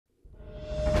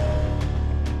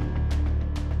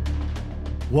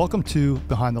Welcome to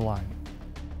Behind the Line,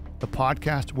 the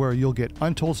podcast where you'll get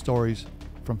untold stories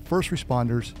from first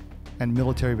responders and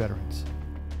military veterans.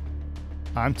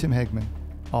 I'm Tim Hegman.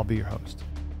 I'll be your host.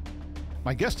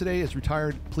 My guest today is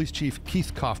retired Police Chief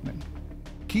Keith Kauffman.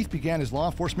 Keith began his law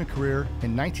enforcement career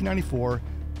in 1994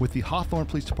 with the Hawthorne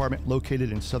Police Department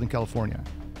located in Southern California.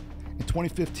 In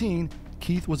 2015,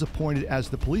 Keith was appointed as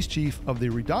the police chief of the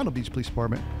Redondo Beach Police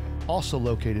Department, also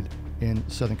located in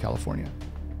Southern California.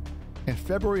 In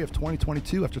February of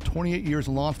 2022, after 28 years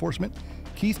in law enforcement,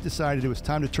 Keith decided it was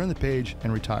time to turn the page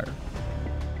and retire.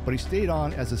 But he stayed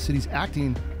on as the city's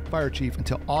acting fire chief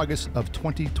until August of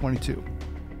 2022.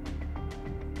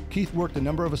 Keith worked a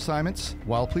number of assignments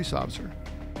while a police officer.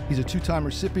 He's a two-time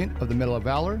recipient of the Medal of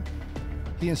Valor.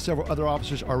 He and several other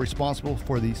officers are responsible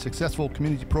for the successful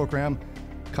community program,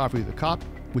 Coffee with a Cop,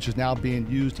 which is now being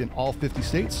used in all 50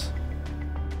 states.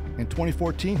 In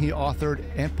 2014, he authored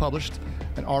and published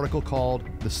an article called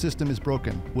The System is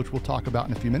Broken, which we'll talk about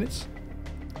in a few minutes.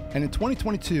 And in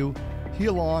 2022, he,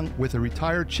 along with a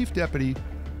retired chief deputy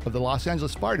of the Los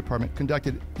Angeles Fire Department,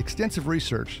 conducted extensive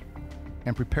research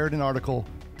and prepared an article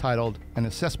titled An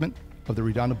Assessment of the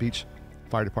Redondo Beach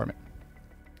Fire Department.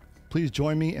 Please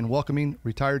join me in welcoming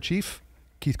retired Chief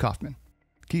Keith Kauffman.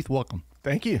 Keith, welcome.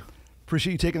 Thank you.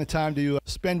 Appreciate you taking the time to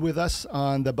spend with us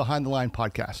on the Behind the Line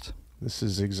podcast. This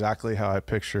is exactly how I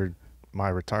pictured my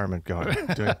retirement going,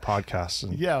 doing podcasts.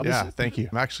 And yeah, thank you.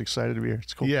 I'm actually excited to be here.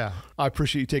 It's cool. Yeah, I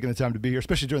appreciate you taking the time to be here,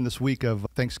 especially during this week of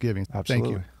Thanksgiving.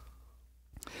 Absolutely. Thank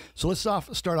you. So let's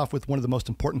start off with one of the most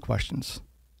important questions.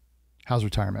 How's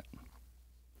retirement?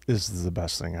 This is the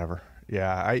best thing ever.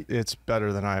 Yeah, it's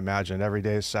better than I imagined. Every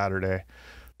day is Saturday.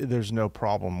 There's no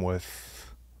problem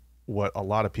with what a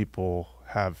lot of people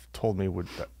have told me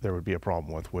there would be a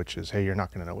problem with, which is, hey, you're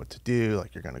not going to know what to do.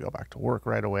 Like, you're going to go back to work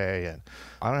right away. And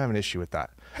I don't have an issue with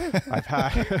that.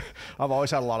 I've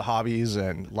always had a lot of hobbies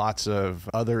and lots of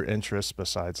other interests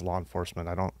besides law enforcement.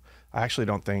 I actually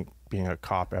don't think being a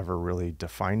cop ever really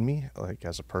defined me, like,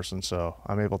 as a person. So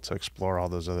I'm able to explore all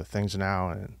those other things now,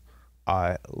 and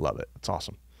I love it. It's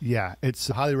awesome. Yeah, it's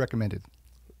highly recommended.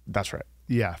 That's right.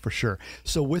 Yeah, for sure.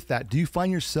 So with that, do you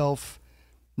find yourself,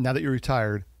 now that you're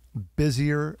retired,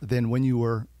 busier than when you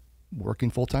were working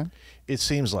full-time? It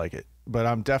seems like it, but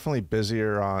I'm definitely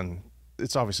busier on,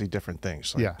 it's obviously different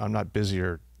things. Like, yeah. I'm not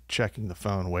busier checking the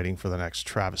phone, waiting for the next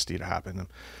travesty to happen.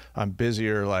 I'm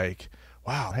busier like,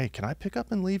 wow, hey, can I pick up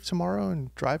and leave tomorrow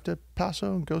and drive to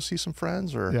Paso and go see some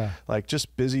friends? Or like,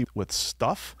 just busy with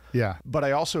stuff. Yeah. But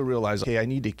I also realize, hey, I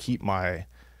need to keep my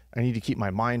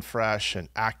mind fresh and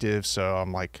active. So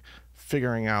I'm like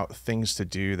figuring out things to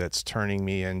do that's turning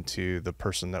me into the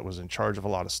person that was in charge of a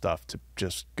lot of stuff to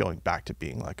just going back to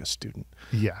being like a student.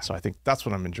 Yeah. So I think that's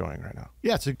what I'm enjoying right now.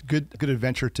 Yeah, it's a good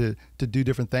adventure to do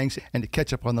different things and to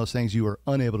catch up on those things you were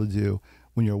unable to do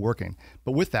when you're working.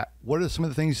 But with that, what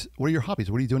are your hobbies?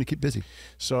 What are you doing to keep busy?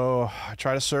 So I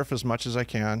try to surf as much as I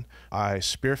can. I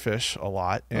spearfish a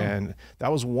lot. And that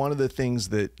was one of the things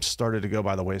that started to go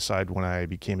by the wayside when I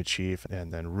became a chief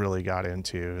and then really got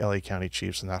into LA County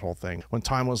Chiefs and that whole thing. When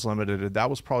time was limited, that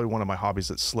was probably one of my hobbies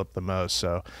that slipped the most.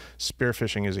 So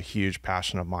spearfishing is a huge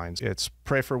passion of mine. It's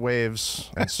pray for waves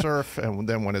and surf. And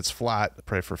then when it's flat,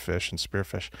 pray for fish and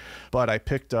spearfish. But I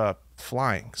picked up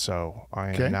flying. So I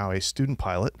am now a student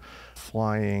pilot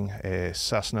flying a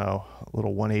Cessna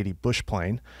little 180 bush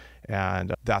plane,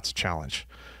 and that's a challenge.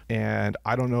 And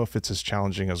I don't know if it's as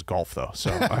challenging as golf though. So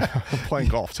I'm playing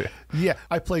golf too. Yeah,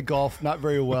 I play golf, not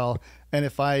very well. And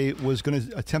if I was going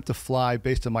to attempt to fly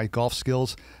based on my golf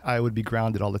skills, I would be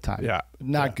grounded all the time. Yeah.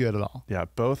 Not good at all. Yeah,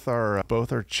 both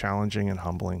are challenging and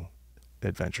humbling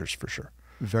adventures for sure.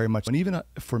 Very much. And even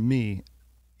for me,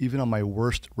 even on my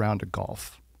worst round of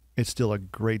golf, it's still a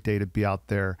great day to be out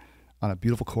there on a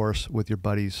beautiful course with your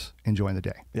buddies enjoying the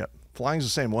day. Yeah. Flying's the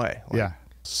same way. Like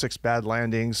 6 bad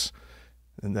landings,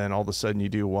 and then all of a sudden you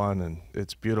do one and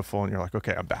it's beautiful and you're like,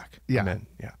 okay, I'm back. Yeah. I'm in.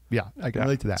 Yeah. Yeah. I can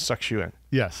relate to that. It sucks you in.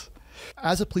 Yes.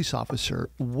 As a police officer,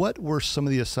 what were some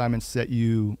of the assignments that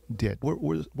you did? What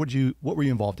were you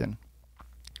involved in?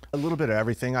 A little bit of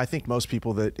everything. I think most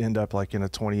people that end up like in a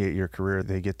 28-year career,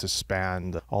 they get to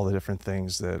span all the different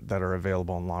things that are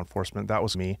available in law enforcement. That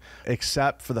was me,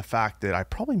 except for the fact that I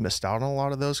probably missed out on a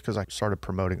lot of those because I started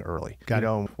promoting early.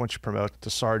 Once you promote to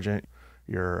sergeant,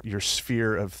 your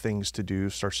sphere of things to do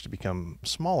starts to become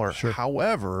smaller. Sure.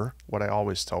 However, what I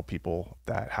always tell people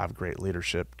that have great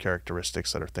leadership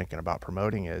characteristics that are thinking about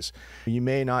promoting is you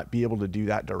may not be able to do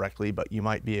that directly, but you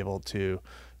might be able to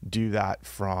do that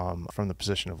from the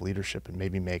position of leadership and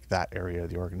maybe make that area of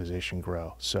the organization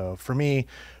grow. So for me,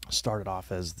 started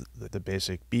off as the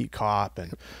basic beat cop,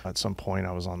 and at some point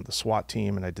I was on the SWAT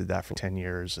team, and I did that for 10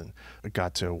 years, and I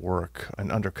got to work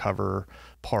an undercover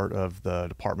part of the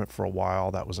department for a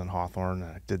while. That was in Hawthorne,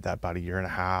 and I did that about a year and a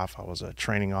half. I was a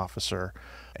training officer,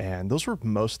 and those were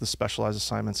most of the specialized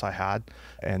assignments I had.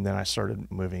 And then I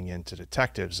started moving into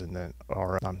detectives, and then,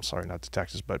 or I'm sorry, not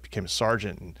detectives, but became a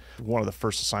sergeant. And one of the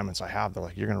first assignments I have, they're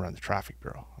like, "You're going to run the traffic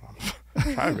bureau."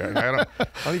 I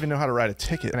don't even know how to write a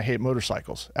ticket, and I hate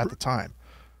motorcycles at the time.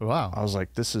 Wow. I was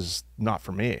like, this is not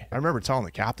for me. I remember telling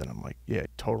the captain, I'm like, yeah, you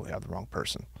totally have the wrong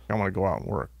person. I want to go out and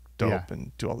work dope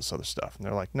and do all this other stuff. And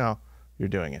they're like, no, you're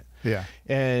doing it. Yeah.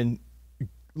 And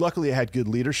luckily I had good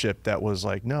leadership that was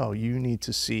like, no, you need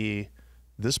to see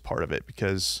this part of it,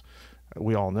 because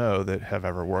we all know that have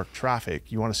ever worked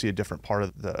traffic, you want to see a different part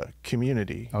of the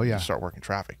community. Oh, yeah. You start working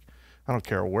traffic. I don't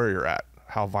care where you're at,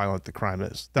 how violent the crime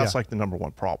is. That's like the number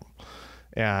one problem.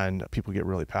 And people get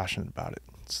really passionate about it.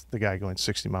 It's the guy going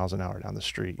 60 miles an hour down the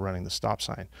street running the stop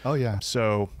sign. Oh, yeah.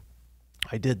 So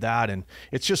I did that, and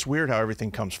it's just weird how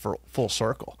everything comes full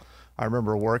circle. I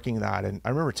remember working that, and I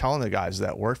remember telling the guys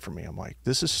that worked for me, I'm like,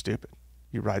 this is stupid.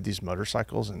 You ride these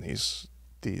motorcycles and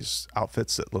these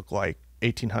outfits that look like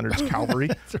 1800s cavalry.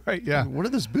 That's right. Yeah. What are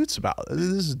those boots about? This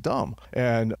is dumb.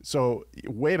 And so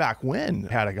way back when,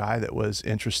 I had a guy that was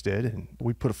interested, and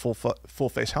we put a full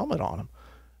face helmet on him.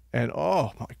 And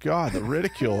oh my God, the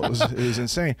ridicule, it was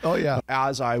insane. Oh yeah.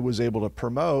 As I was able to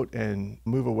promote and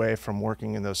move away from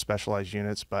working in those specialized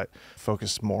units, but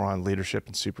focus more on leadership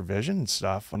and supervision and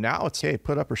stuff. Now it's, hey,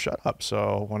 put up or shut up.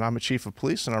 So when I'm a chief of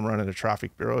police and I'm running a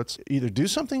traffic bureau, it's either do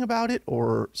something about it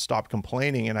or stop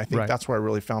complaining. And I think that's where I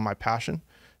really found my passion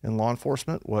in law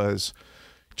enforcement, was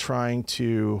trying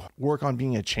to work on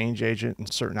being a change agent in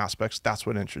certain aspects. That's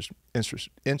what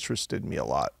interested me a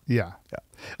lot. Yeah.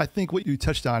 I think what you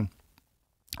touched on,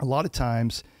 a lot of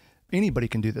times anybody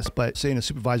can do this, but say in a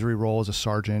supervisory role as a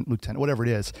sergeant, lieutenant, whatever it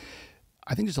is,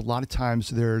 I think there's a lot of times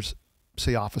there's,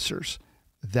 say, officers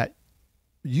that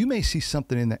you may see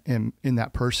something in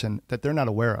that person that they're not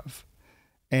aware of,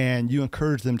 and you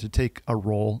encourage them to take a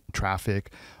role,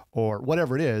 traffic or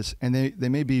whatever it is, and they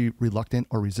may be reluctant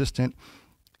or resistant.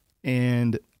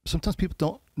 And sometimes people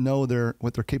don't know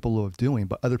what they're capable of doing,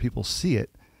 but other people see it.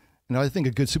 And I think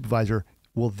a good supervisor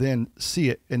will then see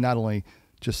it and not only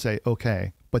just say,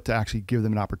 okay, but to actually give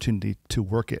them an opportunity to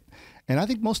work it. And I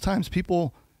think most times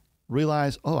people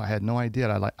realize, oh, I had no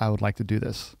idea I would like to do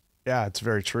this. Yeah, it's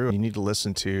very true. You need to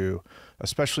listen to,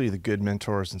 especially the good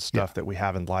mentors and stuff that we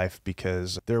have in life,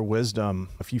 because their wisdom,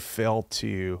 if you fail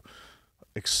to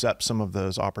accept some of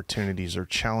those opportunities or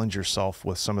challenge yourself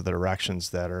with some of the directions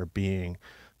that are being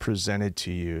presented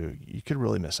to you, you could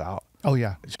really miss out. Oh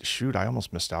yeah. Shoot, I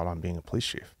almost missed out on being a police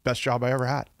chief. Best job I ever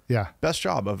had. Yeah. Best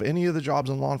job of any of the jobs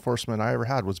in law enforcement I ever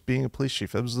had was being a police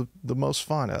chief. It was the most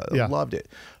fun. I loved it.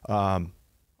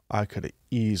 I could have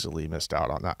easily missed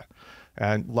out on that.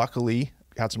 And luckily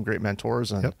had some great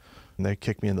mentors, and they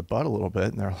kicked me in the butt a little bit,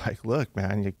 and they're like, look,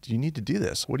 man, you need to do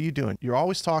this. What are you doing? You're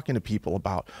always talking to people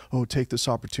about, oh, take this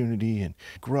opportunity and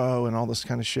grow and all this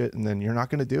kind of shit, and then you're not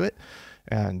going to do it.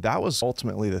 And that was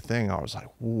ultimately the thing. I was like,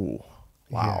 ooh,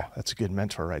 wow, that's a good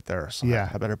mentor right there. So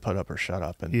I better put up or shut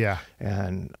up.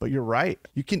 And but you're right.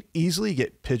 You can easily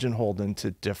get pigeonholed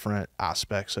into different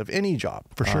aspects of any job.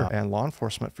 For sure. And law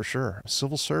enforcement for sure.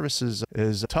 Civil services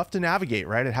is tough to navigate,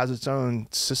 right? It has its own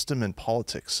system and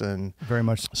politics, and very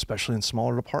much, especially in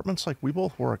smaller departments like we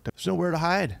both worked. There's nowhere to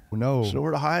hide. No. There's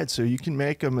nowhere to hide. So you can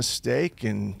make a mistake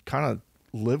and kind of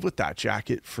live with that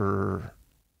jacket for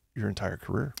your entire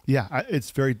career. Yeah,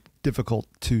 it's very difficult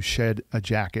to shed a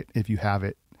jacket if you have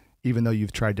it, even though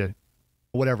you've tried to,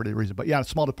 whatever the reason. But yeah, in a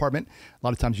small department, a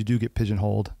lot of times you do get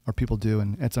pigeonholed, or people do,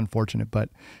 and it's unfortunate. But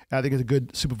I think as a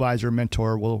good supervisor,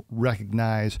 mentor will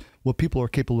recognize what people are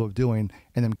capable of doing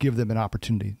and then give them an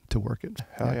opportunity to work it.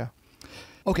 Hell yeah.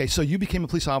 Okay, so you became a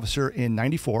police officer in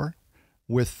 '94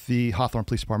 with the Hawthorne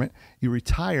Police Department. You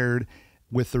retired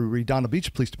with the Redondo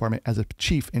Beach Police Department as a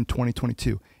chief in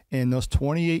 2022. In those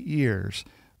 28 years,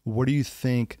 what do you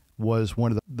think was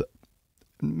one of the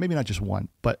maybe not just one,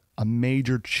 but a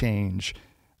major change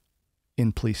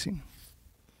in policing?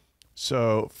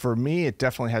 So for me, it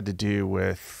definitely had to do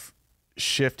with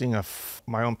shifting of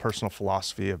my own personal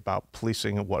philosophy about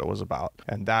policing and what it was about.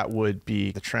 And that would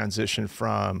be the transition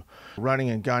from running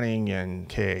and gunning and,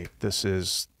 okay, this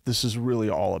is really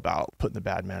all about putting the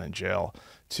bad man in jail,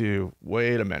 to,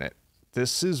 wait a minute,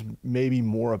 this is maybe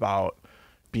more about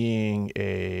being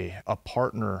a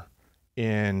partner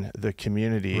in the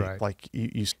community. Right. Like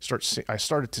I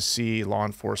started to see law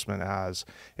enforcement as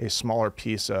a smaller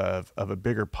piece of a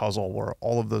bigger puzzle where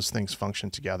all of those things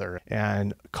function together.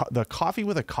 And the coffee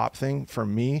with a cop thing for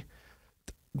me,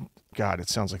 God, it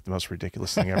sounds like the most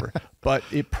ridiculous thing ever, but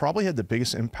it probably had the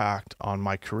biggest impact on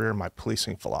my career, my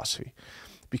policing philosophy,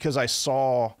 because I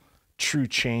saw true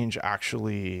change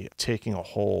actually taking a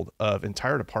hold of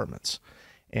entire departments.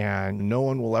 And no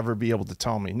one will ever be able to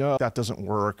tell me, no, that doesn't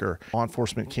work, or law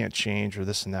enforcement can't change, or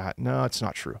this and that. No, it's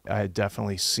not true. I had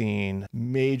definitely seen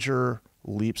major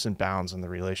leaps and bounds in the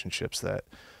relationships that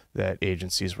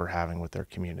agencies were having with their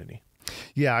community.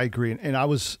 Yeah, I agree. And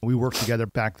we worked together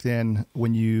back then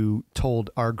when you told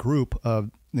our group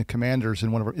of the commanders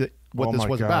and what this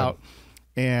was about,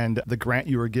 and the grant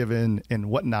you were given and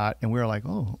whatnot. And we were like,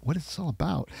 oh, what is this all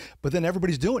about? But then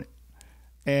everybody's doing it.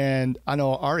 And I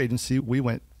know our agency, we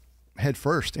went head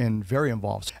first and very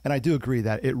involved. And I do agree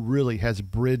that it really has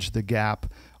bridged the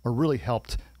gap, or really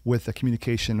helped with the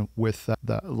communication with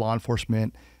the law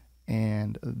enforcement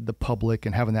and the public,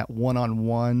 and having that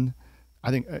one-on-one. I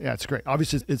think, yeah, it's great.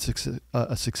 Obviously, it's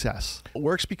a success. It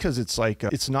works because it's like,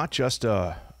 it's not just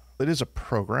it is a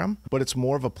program, but it's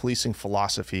more of a policing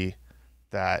philosophy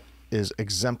that is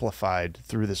exemplified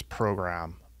through this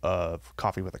program of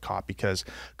Coffee with a Cop, because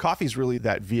coffee is really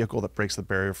that vehicle that breaks the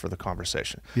barrier for the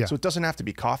conversation. Yeah. So it doesn't have to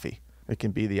be coffee. It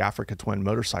can be the Africa Twin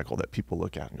motorcycle that people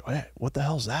look at and go, hey, what the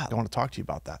hell's that? I want to talk to you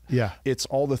about that. Yeah. It's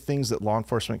all the things that law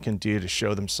enforcement can do to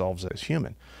show themselves as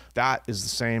human. That is the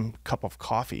same cup of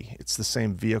coffee. It's the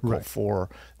same vehicle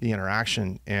for the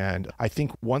interaction. And I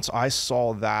think once I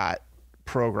saw that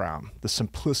program, the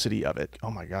simplicity of it, oh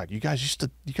my God, you guys used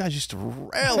to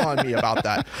rail on me about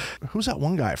that. Who's that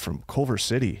one guy from Culver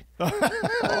City?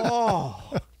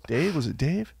 Oh, Dave, was it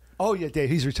Dave? Oh yeah, Dave,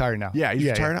 he's retired now. Yeah, he's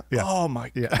retired now. Yeah. Oh my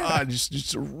God,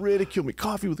 just ridicule me.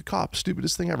 Coffee with a Cop,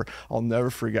 stupidest thing ever. I'll never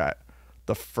forget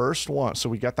the first one. So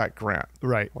we got that grant,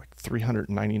 right? Like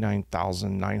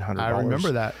 $399,900. I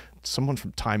remember that. Someone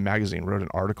from Time Magazine wrote an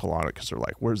article on it because they're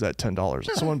like, "Where's that $10?"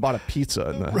 Someone bought a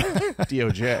pizza in the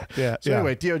DOJ. Yeah. So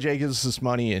anyway, DOJ gives us this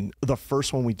money, and the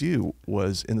first one we do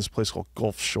was in this place called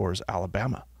Gulf Shores,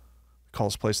 Alabama. Call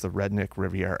this place the Redneck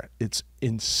Riviera. It's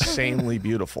insanely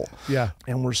beautiful. Yeah.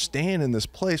 And we're staying in this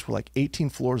place. We're like 18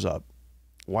 floors up,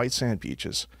 white sand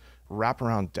beaches,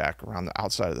 wraparound deck around the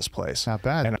outside of this place. Not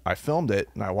bad. And I filmed it,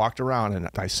 and I walked around, and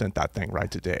I sent that thing right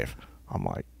to Dave. I'm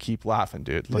like, keep laughing,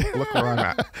 dude. Look where I'm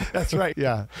at. That's right.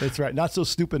 Yeah, that's right. Not so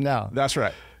stupid now. That's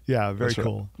right. Yeah, very That's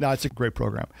cool. right. No, it's a great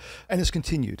program. And it's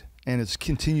continued, and it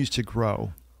continues to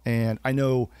grow. And I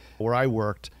know where I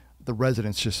worked, the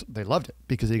residents they loved it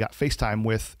because they got FaceTime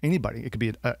with anybody. It could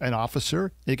be an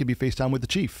officer. It could be FaceTime with the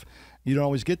chief. You don't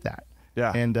always get that.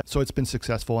 Yeah. And so it's been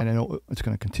successful, and I know it's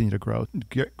going to continue to grow.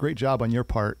 Great job on your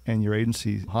part and your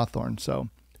agency, Hawthorne. So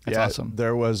that's awesome.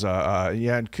 There was,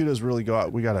 and kudos really go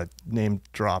out. We got to name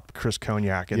drop Chris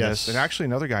Cognac in this, and actually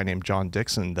another guy named John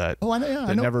Dixon that I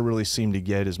know. Never really seemed to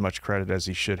get as much credit as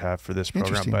he should have for this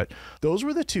program. But those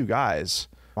were the two guys.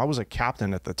 I was a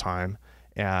captain at the time,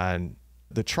 and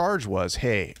the charge was,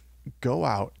 hey, go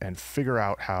out and figure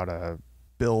out how to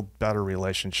build better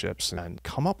relationships and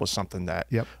come up with something that,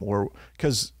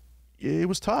 because it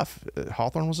was tough.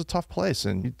 Hawthorne was a tough place,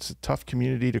 and it's a tough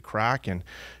community to crack, and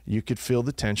you could feel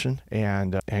the tension.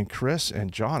 And Chris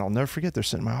and John, I'll never forget, they're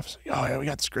sitting in my office. Oh yeah, we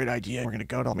got this great idea. We're going to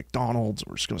go to McDonald's.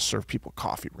 We're just going to serve people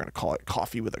coffee. We're going to call it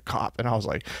Coffee with a Cop. And I was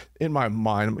like, in my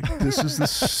mind, I'm like, this is the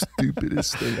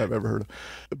stupidest thing I've ever heard of.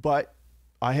 But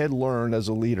I had learned as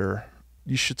a leader,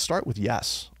 you should start with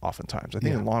yes. Oftentimes, I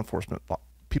think in law enforcement,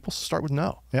 people start with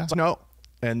no. Yeah. It's no,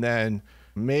 and then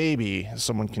maybe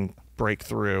someone can break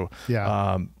through.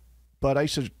 Yeah. But I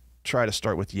should try to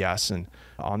start with yes. And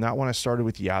on that one, I started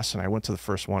with yes, and I went to the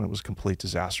first one. It was a complete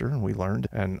disaster, and we learned,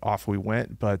 and off we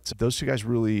went. But those two guys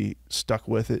really stuck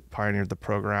with it, pioneered the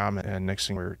program, and next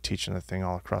thing we were teaching the thing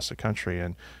all across the country.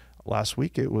 And last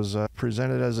week it was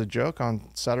presented as a joke on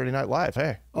Saturday Night Live.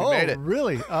 Hey, we made it.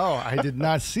 Really? Oh, I did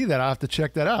not see that. I'll have to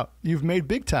check that out. You've made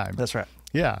big time. That's right.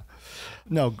 Yeah.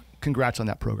 No, congrats on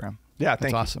that program. Yeah,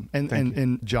 that's awesome.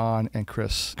 And John and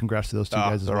Chris, congrats to those two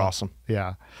guys as well. They're awesome.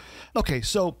 Yeah. Okay,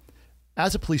 so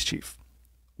as a police chief,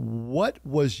 what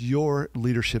was your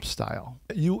leadership style?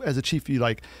 You as a chief,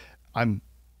 I'm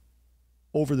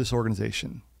over this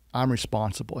organization. I'm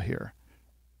responsible here.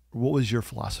 What was your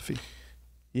philosophy?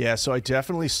 Yeah, so I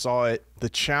definitely saw it. The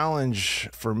challenge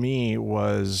for me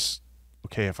was,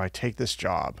 okay, if I take this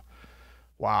job,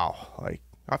 wow,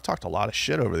 I've talked a lot of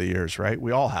shit over the years, right?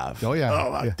 We all have. Oh,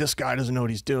 yeah. This guy doesn't know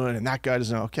what he's doing, and that guy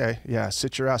doesn't know. Okay, yeah,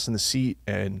 sit your ass in the seat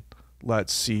and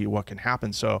let's see what can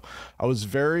happen. So I was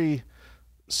very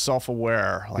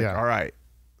self-aware. Like, Yeah. all right,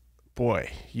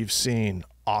 boy, you've seen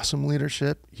awesome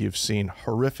leadership. You've seen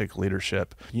horrific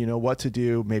leadership. You know what to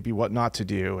do, maybe what not to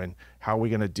do, and how are we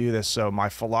going to do this? So my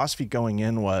philosophy going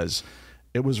in was,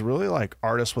 it was really like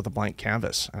artists with a blank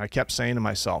canvas. And I kept saying to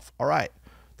myself, all right,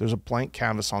 there's a blank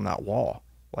canvas on that wall.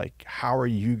 Like, how are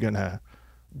you going to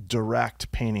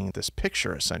direct painting this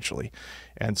picture, essentially?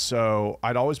 And so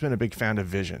I'd always been a big fan of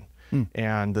vision.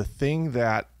 And the thing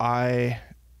that I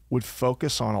would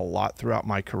focus on a lot throughout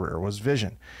my career was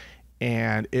vision.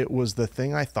 And it was the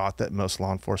thing I thought that most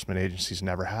law enforcement agencies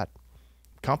never had.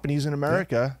 Companies in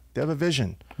America, they have a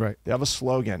vision. Right. They have a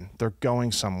slogan. They're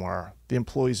going somewhere. The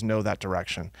employees know that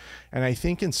direction. And I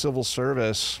think in civil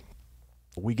service,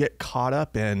 we get caught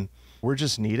up in, we're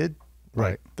just needed.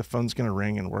 Right. Like, the phone's going to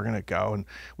ring and we're going to go. And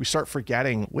we start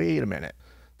forgetting, wait a minute,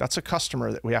 that's a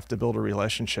customer that we have to build a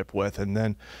relationship with. And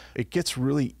then it gets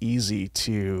really easy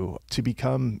to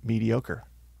become mediocre.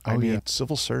 I mean,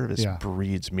 civil service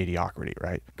breeds mediocrity,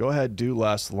 right? Go ahead, do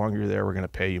less. The longer you're there, we're going to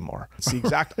pay you more. It's the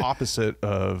exact opposite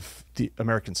of the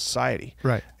American society.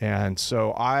 Right. And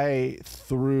so I,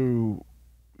 through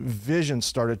vision,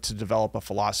 started to develop a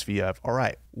philosophy of, all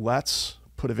right, let's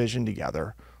put a vision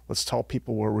together. Let's tell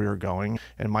people where we were going.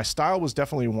 And my style was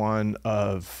definitely one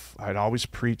of, I'd always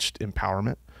preached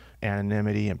empowerment,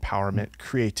 anonymity, empowerment,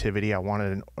 creativity. I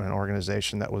wanted an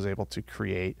organization that was able to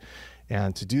create.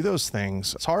 And to do those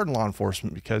things, it's hard in law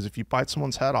enforcement, because if you bite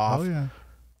someone's head off,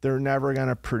 they're never going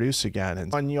to produce again.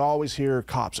 And you always hear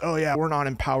cops, oh yeah, we're not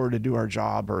empowered to do our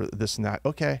job, or this and that.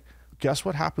 Okay, guess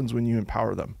what happens when you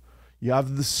empower them? You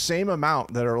have the same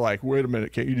amount that are like, wait a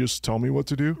minute, can't you just tell me what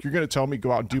to do? You're going to tell me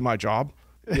go out and do my job?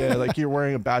 Yeah, like, you're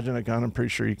wearing a badge and a gun. I'm pretty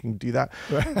sure you can do that.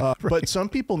 Right. But some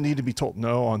people need to be told,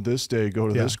 no, on this day, go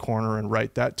to this corner and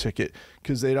write that ticket,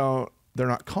 because they're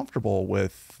not comfortable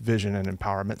with vision and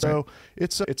empowerment. So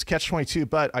it's catch-22,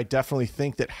 but I definitely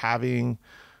think that having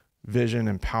vision,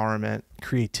 empowerment,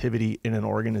 creativity in an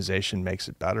organization makes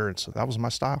it better. And so that was my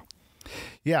style.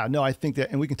 Yeah, no, I think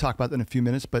that, and we can talk about that in a few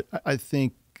minutes, but I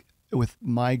think with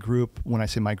my group, when I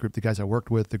say my group, the guys I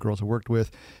worked with, the girls I worked with,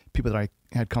 people that I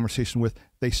had conversation with,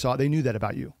 they knew that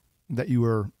about you, that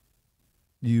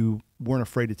you weren't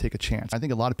afraid to take a chance. I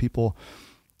think a lot of people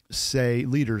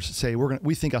leaders say,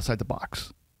 we think outside the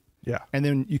box. Yeah. And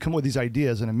then you come up with these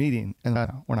ideas in a meeting and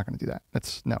we're not going to do that.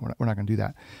 We're not going to do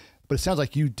that. But it sounds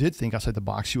like you did think outside the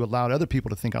box. You allowed other people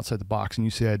to think outside the box, and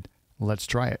you said, let's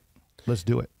try it. Let's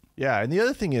do it. Yeah. And the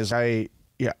other thing is I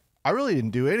really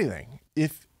didn't do anything.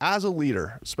 If, as a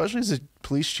leader, especially as a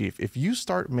police chief, if you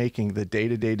start making the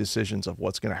day-to-day decisions of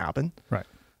what's going to happen, right,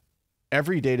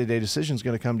 every day-to-day decision is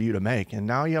going to come to you to make. And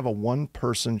now you have a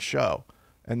one-person show,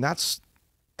 and that's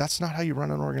not how you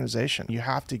run an organization. You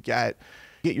have to get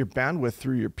your bandwidth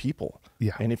through your people.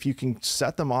 Yeah. And if you can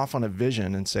set them off on a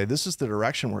vision and say, this is the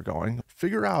direction we're going,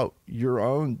 figure out your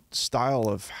own style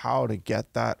of how to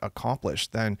get that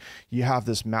accomplished, then you have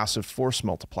this massive force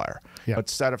multiplier. Yeah. But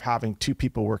instead of having 2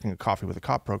 people working a Coffee with a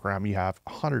Cop program, you have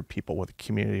 100 people with a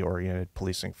community-oriented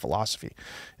policing philosophy.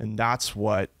 And that's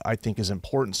what I think is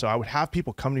important. So I would have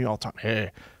people come to me all the time,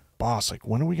 hey, boss, like,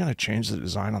 when are we going to change the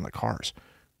design on the cars?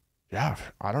 Yeah,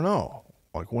 I don't know.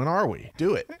 Like, when are we?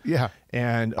 Do it. Yeah.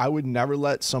 And I would never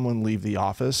let someone leave the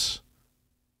office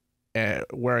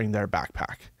wearing their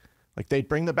backpack. Like, they'd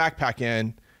bring the backpack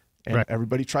in, and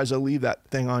everybody tries to leave that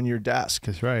thing on your desk.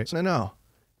 That's right. So no,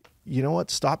 you know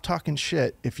what? Stop talking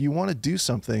shit. If you want to do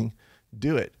something,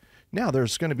 do it. Now,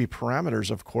 there's going to be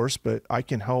parameters, of course, but I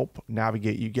can help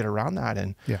navigate you, get around that.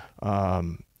 And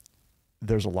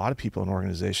there's a lot of people in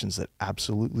organizations that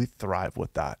absolutely thrive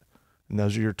with that. And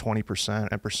those are your 20%,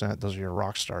 10%, those are your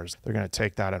rock stars. They're going to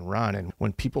take that and run. And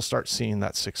when people start seeing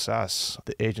that success,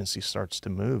 the agency starts to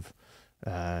move.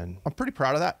 And I'm pretty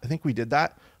proud of that. I think we did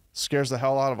that. Scares the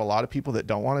hell out of a lot of people that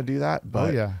don't want to do that.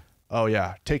 But oh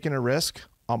yeah, taking a risk,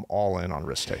 I'm all in on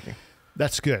risk taking.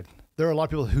 That's good. There are a lot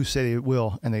of people who say they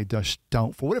will, and they just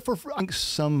don't. For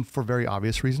some for very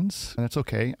obvious reasons, and it's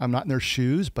okay. I'm not in their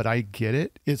shoes, but I get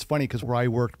it. It's funny because where I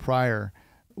worked prior,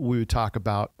 we would talk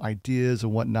about ideas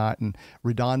and whatnot, and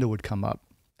Redondo would come up.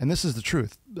 And this is the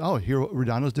truth. Oh, hear what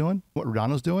Redondo's doing?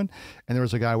 And there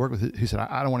was a guy I worked with who said,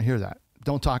 I don't want to hear that.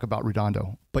 Don't talk about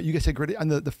Redondo. But you guys said great. And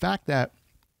the fact that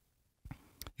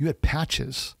you had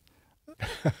patches.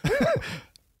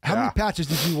 How many patches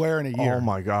did you wear in a year? Oh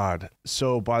my God.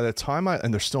 So by the time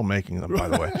and they're still making them, by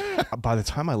the way, by the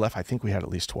time I left, I think we had at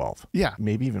least 12. Yeah.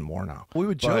 Maybe even more now. We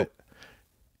would joke.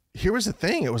 Here was the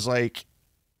thing. It was like,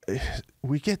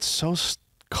 we get so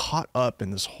caught up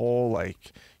in this whole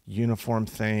like uniform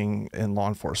thing in law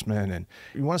enforcement, and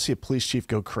you want to see a police chief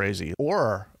go crazy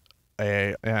or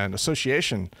an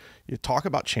association, you talk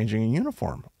about changing a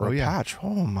uniform or a patch.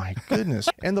 Oh my goodness.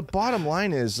 And the bottom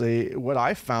line is what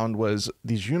I found was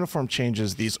these uniform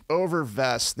changes, these over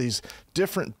vests, these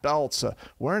different belts,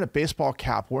 wearing a baseball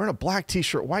cap, wearing a black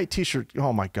t-shirt, white t-shirt.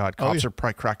 Oh my God. Cops are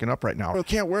probably cracking up right now. I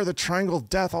can't wear the triangle of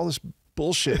death, all this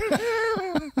bullshit.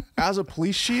 As a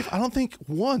police chief, I don't think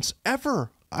once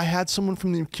ever I had someone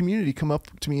from the community come up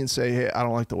to me and say, hey, I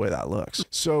don't like the way that looks.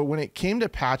 So when it came to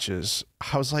patches,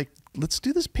 I was like, let's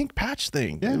do this pink patch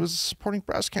thing. Yeah. It was supporting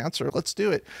breast cancer. Let's do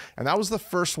it. And that was the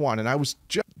first one. And I was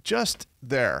just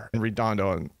there in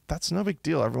Redondo, and that's no big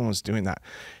deal. Everyone was doing that.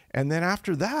 And then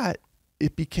after that,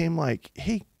 it became like,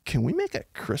 hey, can we make a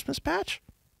Christmas patch?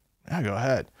 Yeah, go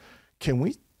ahead. Can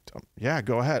we? Yeah,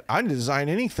 go ahead. I didn't design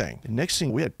anything. The next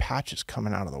thing, we had patches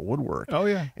coming out of the woodwork. Oh,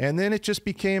 yeah. And then it just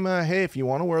became hey, if you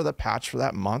want to wear the patch for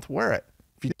that month, wear it.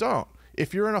 If you don't,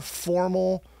 if you're in a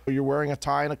formal, you're wearing a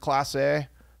tie in a Class A,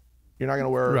 you're not going to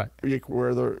wear, you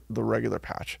wear the regular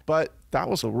patch. But that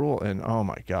was the rule. And oh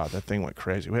my God, that thing went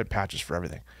crazy. We had patches for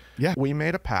everything. Yeah. We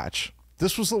made a patch.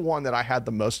 This was the one that I had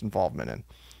the most involvement in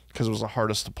because it was the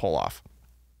hardest to pull off.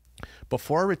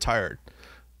 Before I retired,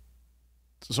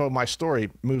 so my story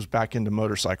moves back into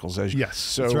motorcycles.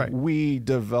 So we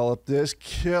developed this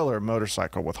killer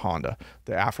motorcycle with Honda,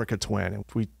 the Africa Twin. And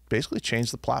we basically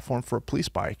changed the platform for a police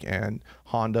bike, and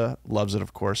Honda loves it,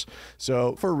 of course.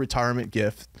 So for a retirement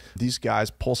gift, these guys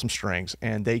pull some strings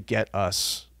and they get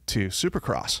us to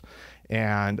Supercross.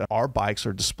 And our bikes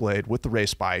are displayed with the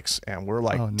race bikes, and we're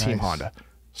like Team Honda.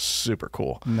 Super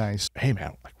cool. Nice. Hey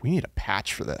man, like we need a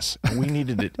patch for this. And we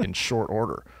needed it in short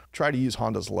order. Try to use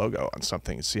Honda's logo on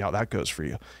something and see how that goes for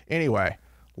you. Anyway,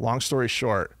 long story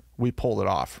short, we pulled it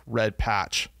off. Red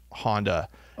patch, Honda.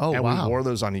 Oh, and we wore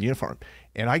those on the uniform.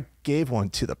 And I gave one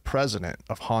to the president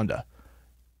of Honda,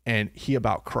 and he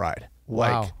about cried.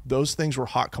 Like those things were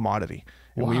hot commodity.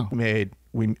 And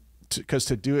because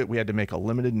to do it, we had to make a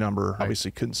limited number.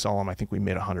 Obviously couldn't sell them. I think we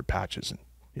made 100 patches, and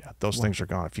yeah, those things are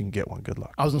gone. If you can get one, good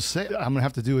luck. I was going to say, I'm going to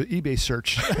have to do an eBay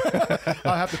search.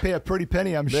 I'll have to pay a pretty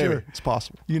penny, I'm sure. It's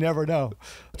possible. You never know.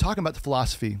 Talking about the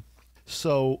philosophy.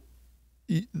 So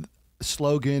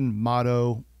slogan,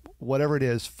 motto, whatever it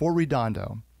is for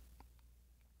Redondo.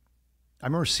 I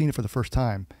remember seeing it for the first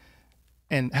time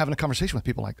and having a conversation with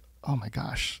people like, oh my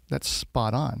gosh, that's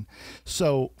spot on.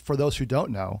 So for those who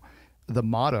don't know, the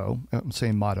motto, I'm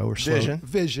saying motto or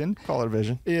vision, call it a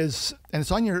vision, is, and it's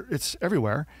on it's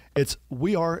everywhere. It's,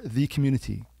 we are the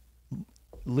community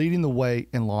leading the way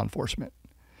in law enforcement.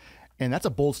 And that's a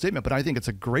bold statement, but I think it's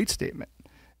a great statement.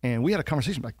 And we had a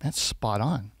conversation like, that's spot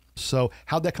on. So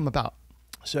how'd that come about?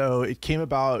 So it came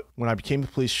about when I became the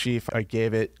police chief. I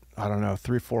gave it, I don't know,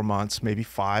 3 or 4 months, maybe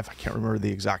 5. I can't remember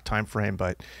the exact time frame,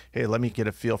 but hey, let me get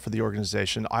a feel for the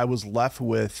organization. I was left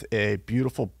with a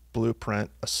beautiful blueprint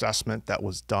assessment that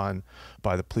was done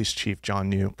by the police chief, John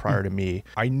New, prior to me.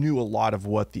 I knew a lot of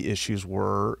what the issues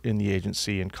were in the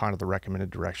agency and kind of the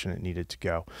recommended direction it needed to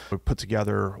go. We put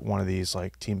together one of these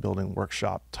like team building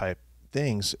workshop type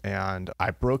things, and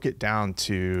I broke it down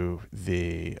to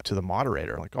the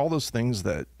moderator, like all those things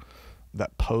that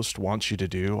post wants you to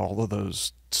do, all of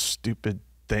those stupid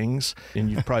things,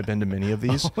 and you've probably been to many of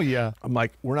these. Oh yeah. I'm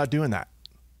like, we're not doing that.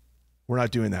 We're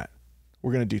not doing that.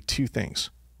 We're going to do 2 things.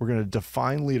 We're going to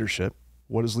define leadership.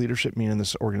 What does leadership mean in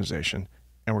this organization?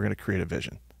 And we're going to create a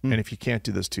vision. And if you can't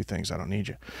do those 2 things, I don't need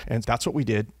you. And that's what we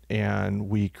did. And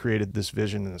we created this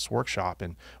vision in this workshop.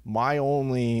 And my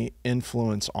only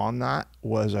influence on that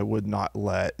was I would not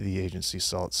let the agency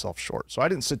sell itself short. So I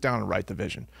didn't sit down and write the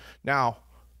vision. Now,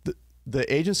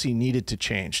 the agency needed to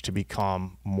change to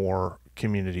become more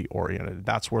community oriented.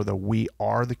 That's where we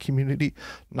are the community,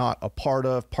 not a part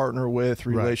of, partner with,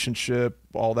 relationship,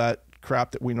 all that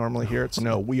crap that we normally hear. It's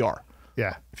no, we are.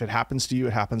 Yeah. If it happens to you,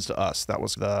 it happens to us. That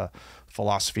was the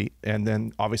philosophy. And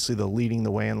then obviously the leading the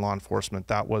way in law enforcement,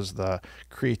 that was the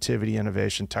creativity,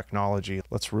 innovation, technology.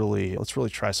 Let's really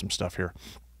try some stuff here.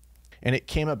 And it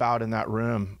came about in that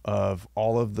room of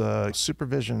all of the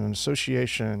supervision and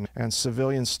association and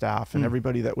civilian staff and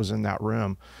everybody that was in that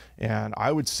room. And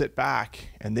I would sit back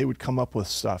and they would come up with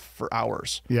stuff for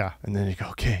hours. Yeah. And then you go,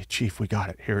 okay, chief, we got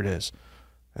it. Here it is.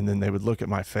 And then they would look at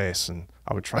my face and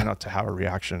I would try not to have a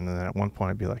reaction. And then at one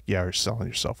point I'd be like, yeah, you're selling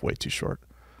yourself way too short.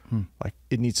 Like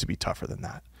it needs to be tougher than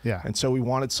that. Yeah. And so we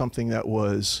wanted something that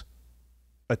was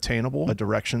attainable, a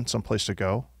direction, someplace to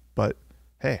go, but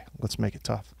hey, let's make it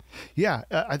tough. Yeah,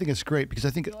 I think it's great because I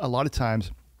think a lot of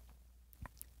times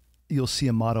you'll see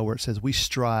a motto where it says, we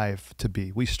strive to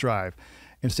be, we strive,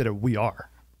 instead of we are.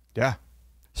 Yeah.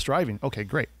 Striving, okay,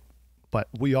 great. But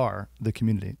we are the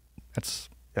community. That's...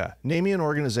 Yeah. Name me an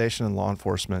organization in law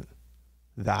enforcement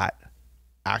that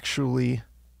actually,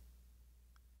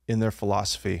 in their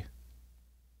philosophy,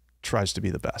 tries to be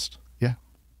the best. Yeah.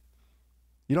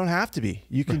 You don't have to be.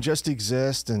 You can just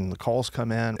exist and the calls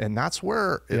come in, and that's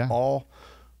where it all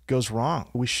goes wrong.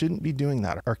 We shouldn't be doing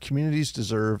that. Our communities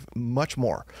deserve much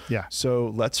more. Yeah.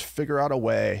 So let's figure out a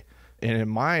way, and in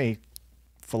my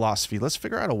philosophy, let's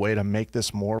figure out a way to make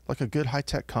this more like a good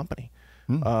high-tech company.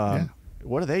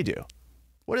 What do they do?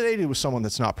 What do they do with someone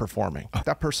that's not performing?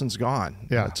 That person's gone.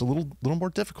 Yeah. It's a little more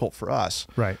difficult for us.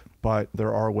 Right. But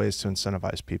there are ways to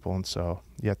incentivize people, and so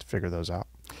you have to figure those out.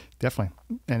 Definitely.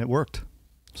 And it worked.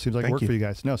 Seems like it worked for you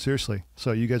guys. No, seriously.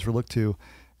 So you guys were looked to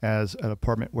as a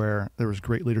department where there was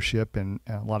great leadership and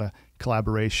a lot of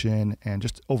collaboration and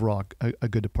just overall a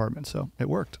good department. So it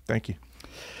worked. Thank you.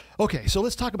 Okay, so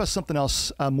let's talk about something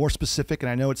else more specific, and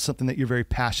I know it's something that you're very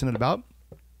passionate about.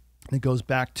 It goes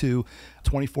back to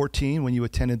 2014 when you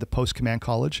attended the Post-Command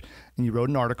College and you wrote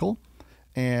an article,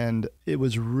 and it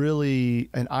was really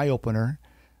an eye-opener,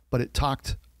 but it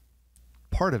talked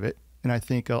part of it, and I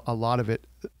think a lot of it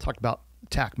talked about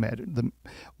TACMed.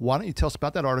 Why don't you tell us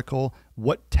about that article,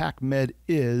 what TACMed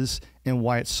is, and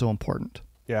why it's so important?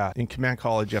 Yeah, in Command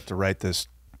College, you have to write this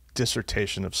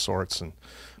dissertation of sorts and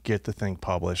get the thing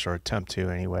published, or attempt to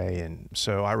anyway. And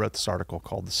so I wrote this article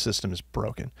called "The System is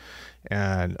Broken."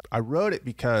 And I wrote it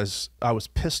because I was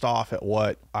pissed off at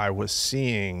what I was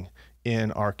seeing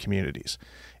in our communities.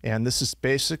 And this is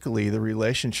basically the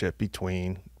relationship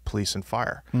between police and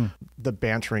fire, the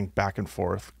bantering back and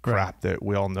forth crap that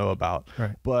we all know about,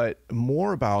 but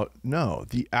more about,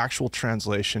 the actual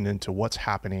translation into what's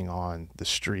happening on the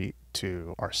street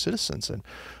to our citizens. And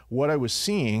what I was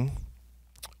seeing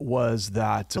was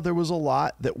that there was a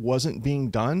lot that wasn't being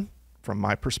done from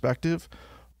my perspective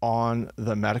on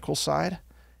the medical side,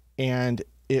 and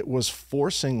it was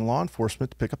forcing law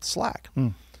enforcement to pick up the slack.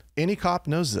 Any cop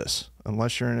knows this,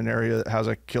 unless you're in an area that has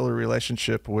a killer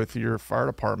relationship with your fire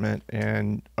department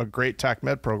and a great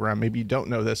TACMed program. Maybe you don't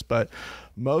know this, but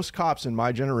most cops in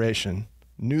my generation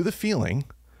knew the feeling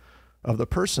of the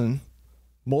person,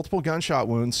 multiple gunshot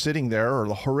wounds, sitting there, or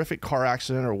a horrific car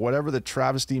accident, or whatever the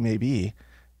travesty may be,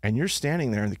 and you're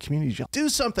standing there in the community, yell, do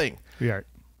something.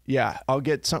 Yeah, I'll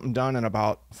get something done in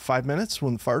about 5 minutes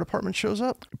when the fire department shows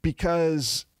up,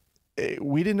 because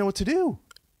we didn't know what to do.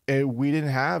 We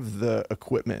didn't have the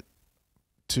equipment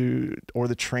or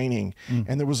the training.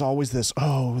 And there was always this,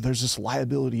 there's this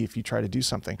liability if you try to do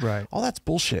something. All that's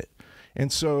bullshit.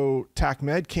 And so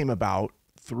TACMed came about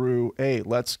through,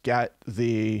 let's get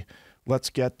the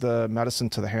medicine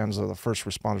to the hands of the first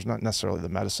responders, not necessarily the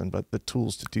medicine, but the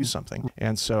tools to do something.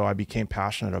 And so I became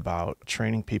passionate about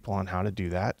training people on how to do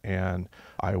that. And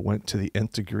I went to the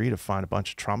nth degree to find a bunch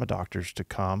of trauma doctors to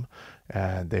come,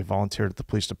 and they volunteered at the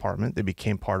police department. They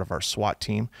became part of our SWAT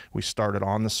team. We started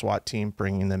on the SWAT team,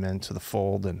 bringing them into the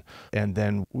fold. And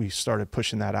then we started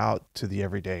pushing that out to the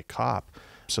everyday cop.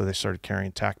 So they started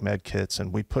carrying TACMed kits,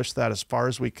 and we pushed that as far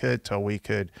as we could till we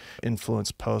could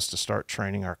influence Post to start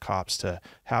training our cops to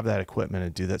have that equipment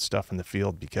and do that stuff in the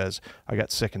field, because I got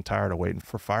sick and tired of waiting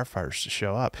for firefighters to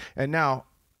show up. And now,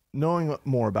 knowing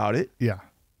more about it,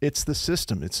 it's the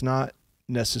system. It's not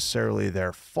necessarily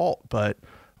their fault, but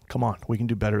come on, we can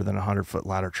do better than a 100-foot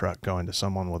ladder truck going to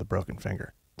someone with a broken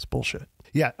finger. It's bullshit.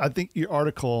 Yeah, I think your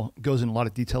article goes in a lot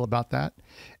of detail about that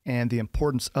and the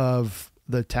importance of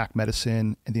the TAC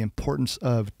medicine and the importance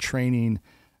of training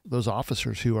those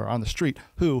officers who are on the street,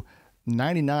 who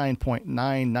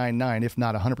 99.999, if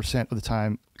not 100% of the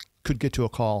time, could get to a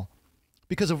call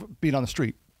because of being on the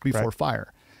street before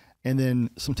fire. And then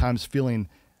sometimes feeling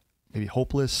maybe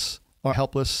hopeless or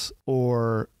helpless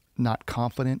or not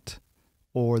confident,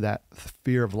 or that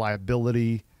fear of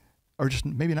liability, or just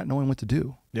maybe not knowing what to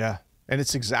do. Yeah. And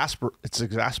it's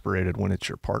exasperated when it's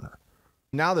your partner.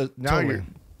 Now your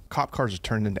cop cars are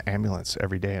turned into ambulance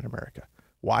every day in America.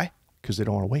 Why? Because they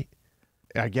don't want to wait.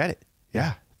 I get it.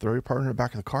 Yeah. Throw your partner in the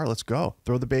back of the car. Let's go.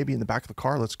 Throw the baby in the back of the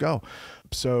car. Let's go.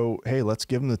 So, hey, let's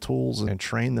give them the tools and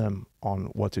train them on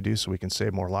what to do so we can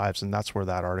save more lives. And that's where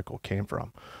that article came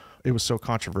from. It was so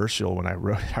controversial when I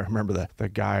wrote it. I remember the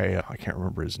guy, I can't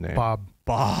remember his name. Bob.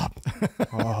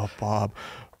 Oh, Bob.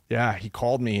 Yeah, he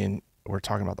called me and we're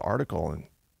talking about the article, and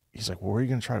he's like, well, where are you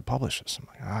going to try to publish this? I'm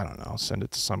like, I don't know. Send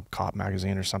it to some cop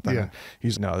magazine or something. Yeah. And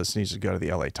he's, no, this needs to go to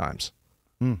the LA Times.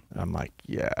 I'm like,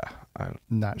 yeah. I'm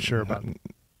not sure about it.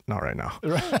 Not right now.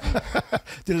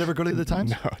 Did it ever go to the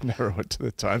Times? No, it never went to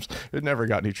the Times. It never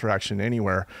got any traction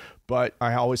anywhere. But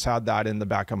I always had that in the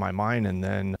back of my mind. And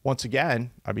then once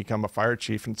again, I become a fire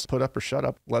chief, and it's put up or shut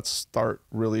up. Let's start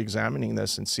really examining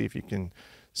this and see if you can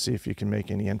make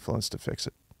any influence to fix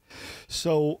it.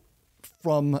 So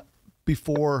from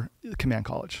before command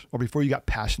college or before you got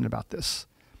passionate about this,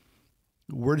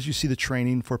 where did you see the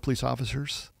training for police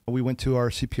officers? We went to our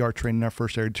CPR training, our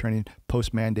first aid training,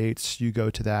 post mandates. You go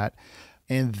to that,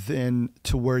 and then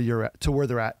to where you're at, to where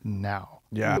they're at now.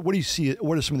 Yeah. What do you see?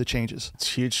 What are some of the changes?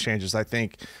 It's huge changes. I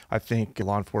think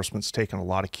law enforcement's taken a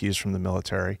lot of cues from the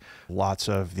military. Lots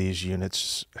of these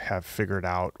units have figured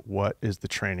out what is the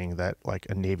training that like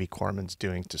a Navy corpsman's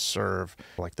doing to serve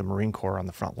like the Marine Corps on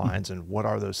the front lines, and what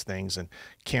are those things, and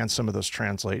can some of those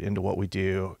translate into what we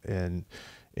do in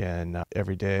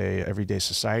everyday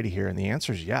society here? And the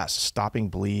answer is yes. Stopping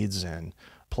bleeds and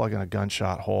plugging a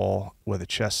gunshot hole with a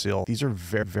chest seal. These are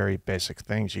very, very basic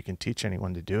things. You can teach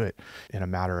anyone to do it in a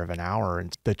matter of an hour.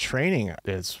 And the training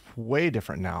is way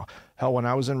different now. Hell, when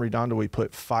I was in Redondo, we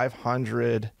put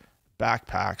 500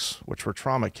 backpacks, which were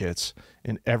trauma kits,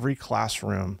 in every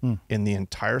classroom in the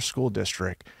entire school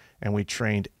district. And we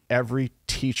trained every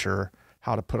teacher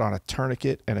how to put on a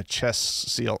tourniquet and a chest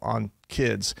seal on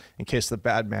kids in case the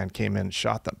bad man came in and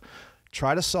shot them.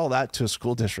 Try to sell that to a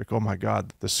school district. Oh my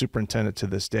God, the superintendent to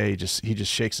this day, he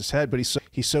just shakes his head, but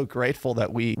he's so grateful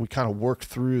that we kind of worked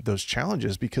through those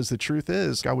challenges, because the truth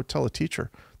is, I would tell a teacher,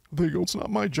 they go, it's not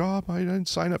my job. I didn't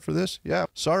sign up for this. Yeah,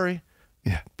 sorry.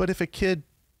 Yeah. But if a kid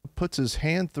puts his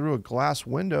hand through a glass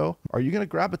window, are you going to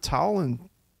grab a towel and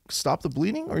stop the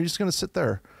bleeding? Or are you just going to sit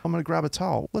there? I'm going to grab a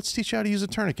towel. Let's teach you how to use a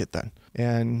tourniquet then.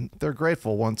 And they're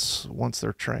grateful once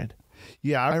they're trained.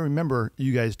 Yeah, I remember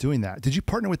you guys doing that. Did you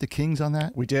partner with the Kings on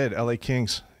that? We did, LA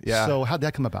Kings. Yeah. So how'd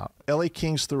that come about? LA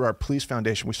Kings through our police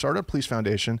foundation. We started a police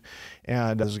foundation,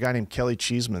 and there's a guy named Kelly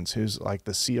Cheesemans who's like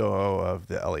the COO of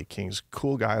the LA Kings.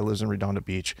 Cool guy, lives in Redondo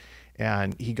Beach,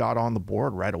 and he got on the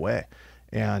board right away.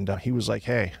 And he was like,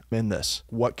 hey, I'm in this.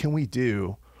 What can we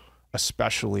do,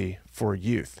 especially for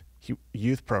youth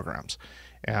programs?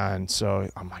 And so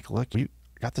I'm like, look, we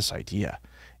got this idea.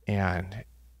 And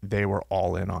they were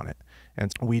all in on it. And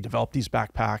we developed these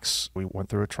backpacks. We went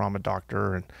through a trauma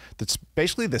doctor, and that's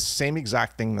basically the same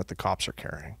exact thing that the cops are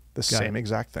carrying.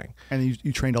 Exact thing. And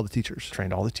you trained all the teachers?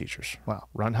 Trained all the teachers. Wow.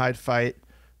 Run, hide, fight.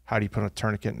 How do you put a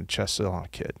tourniquet and a chest seal on a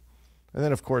kid? And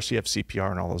then, of course, you have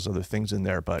CPR and all those other things in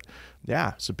there. But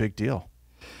yeah, it's a big deal.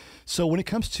 So when it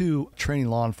comes to training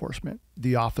law enforcement,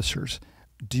 the officers,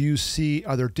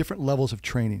 are there different levels of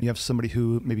training? You have somebody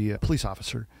who, maybe a police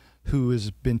officer, who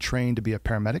has been trained to be a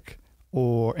paramedic,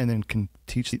 and then can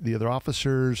teach the other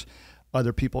officers,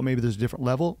 other people. Maybe there's a different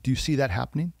level. Do you see that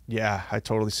happening? Yeah, I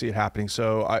totally see it happening.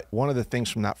 So one of the things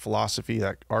from that philosophy,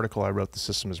 that article I wrote, The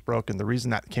System is Broken, the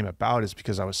reason that came about is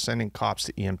because I was sending cops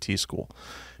to EMT school,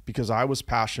 because I was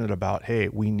passionate about, hey,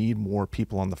 we need more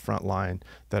people on the front line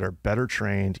that are better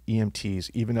trained, EMTs,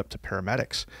 even up to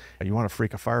paramedics. You want to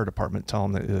freak a fire department, tell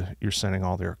them that you're sending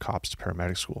all their cops to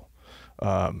paramedic school.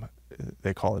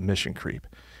 They call it mission creep.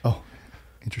 Oh,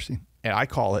 interesting. And I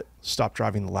call it stop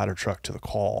driving the ladder truck to the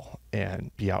call and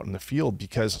be out in the field,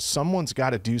 because someone's got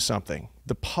to do something.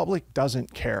 The public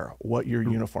doesn't care what your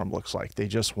uniform looks like. They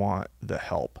just want the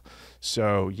help.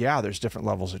 So yeah, there's different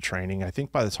levels of training. I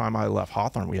think by the time I left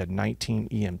Hawthorne, we had 19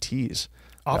 EMTs.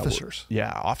 Officers?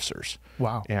 Officers.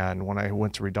 Wow. And when I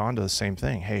went to Redondo, the same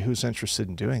thing. Hey, who's interested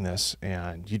in doing this?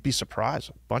 And you'd be surprised.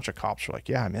 A bunch of cops were like,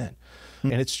 yeah, I'm in.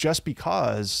 And it's just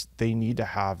because they need to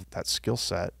have that skill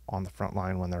set on the front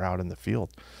line when they're out in the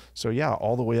field. So yeah,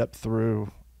 all the way up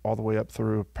through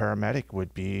paramedic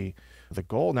would be the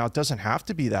goal. Now, it doesn't have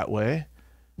to be that way,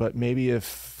 but maybe if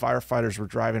firefighters were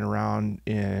driving around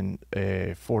in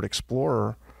a Ford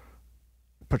Explorer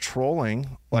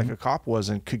patrolling like a cop was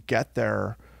and could get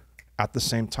there at the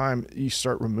same time, you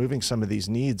start removing some of these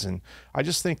needs. And I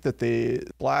just think that the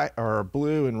black or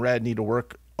blue and red need to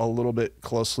work a little bit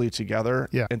closely together.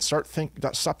 Yeah. And stop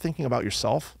thinking about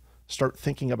yourself. Start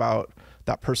thinking about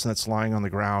that person that's lying on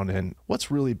the ground and what's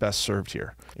really best served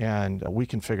here. And we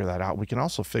can figure that out. We can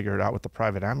also figure it out with the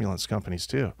private ambulance companies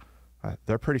too.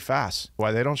 They're pretty fast.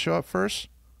 Why they don't show up first?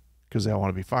 Because they don't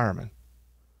want to be firemen.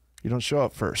 You don't show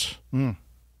up first. You're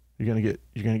gonna get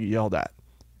yelled at,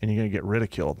 and you're gonna get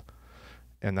ridiculed.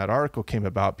 And that article came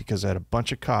about because I had a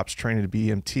bunch of cops training to be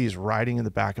EMTs riding in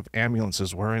the back of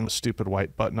ambulances wearing a stupid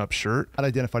white button-up shirt. Not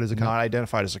identified as a cop. Not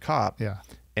identified as a cop. Yeah.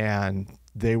 And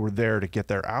they were there to get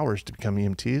their hours to become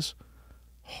EMTs.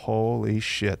 Holy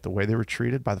shit, the way they were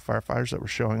treated by the firefighters that were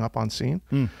showing up on scene,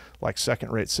 like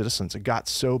second-rate citizens. It got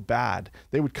so bad.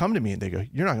 They would come to me and they go,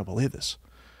 you're not going to believe this.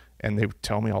 And they would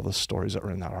tell me all the stories that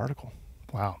were in that article.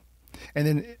 Wow. And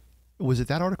then was it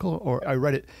that article, or I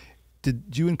read it, Did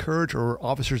you encourage, or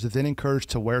officers then encourage,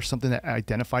 to wear something that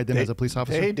identified them as a police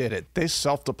officer? They did it. They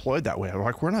self-deployed that way. I'm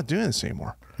like, we're not doing this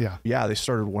anymore. Yeah. Yeah, they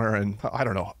started wearing, I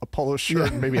don't know, a polo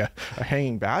shirt, maybe a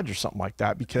hanging badge or something like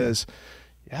that, because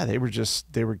they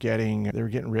were getting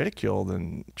ridiculed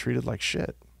and treated like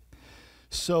shit.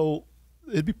 So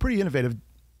it'd be pretty innovative,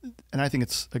 and I think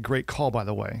it's a great call, by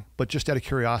the way, but just out of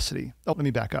curiosity. Oh, let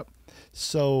me back up.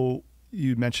 So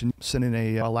you mentioned sending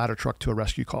a ladder truck to a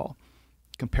rescue call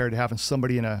compared to having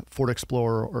somebody in a Ford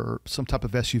Explorer or some type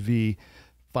of SUV,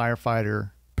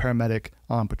 firefighter, paramedic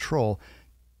on patrol.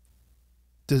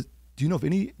 Do you know of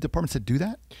any departments that do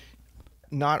that?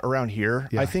 Not around here.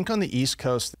 Yeah. I think on the East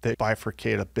Coast, they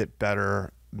bifurcate a bit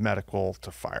better medical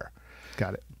to fire.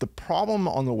 Got it. The problem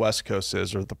on the West Coast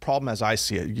is, or the problem as I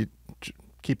see it, you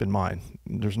keep in mind,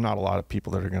 there's not a lot of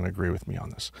people that are going to agree with me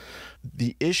on this.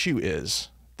 The issue is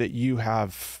that you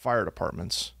have fire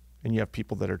departments and you have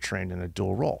people that are trained in a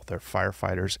dual role. They're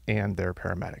firefighters and they're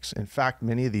paramedics. In fact,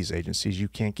 many of these agencies, you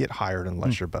can't get hired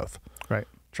unless you're both. Right.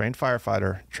 Trained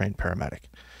firefighter, trained paramedic.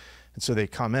 And so they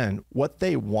come in. What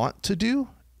they want to do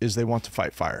is they want to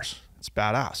fight fires. It's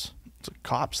badass. It's like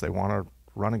cops. They want to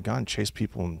run a gun, chase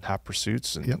people, and have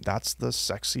pursuits. And that's the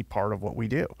sexy part of what we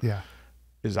do. Yeah.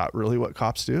 Is that really what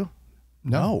cops do?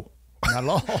 No. Not at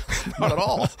all. Not at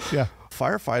all. Yeah.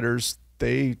 Firefighters,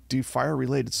 they do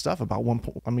fire-related stuff. About I'm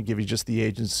going to give you just the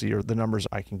agency or the numbers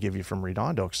I can give you from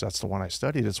Redondo, because that's the one I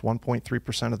studied. It's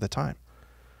 1.3% of the time.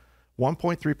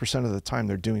 1.3% of the time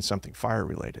they're doing something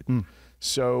fire-related.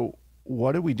 So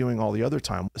what are we doing all the other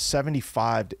time?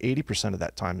 75 to 80% of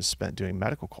that time is spent doing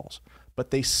medical calls. But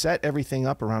they set everything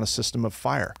up around a system of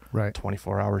fire. Right.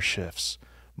 24-hour shifts,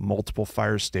 multiple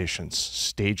fire stations,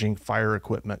 staging fire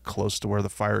equipment close to where the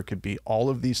fire could be, all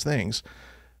of these things.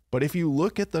 But if you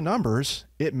look at the numbers,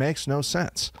 it makes no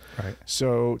sense. Right.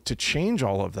 So to change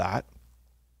all of that,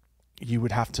 you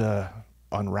would have to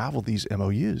unravel these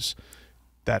MOUs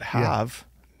that have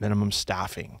minimum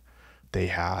staffing. They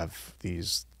have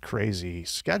these crazy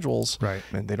schedules,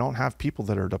 and they don't have people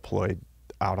that are deployed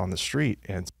out on the street.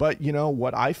 But you know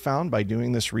what I found by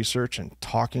doing this research and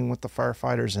talking with the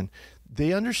firefighters, and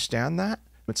they understand that.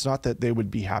 It's not that they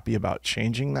would be happy about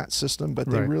changing that system, but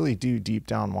they really do deep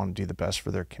down want to do the best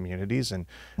for their communities. And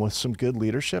with some good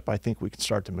leadership, I think we can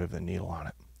start to move the needle on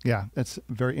it. Yeah, it's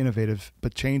very innovative,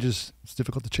 but it's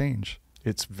difficult to change.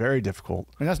 It's very difficult.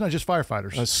 And that's not just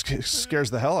firefighters. It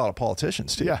scares the hell out of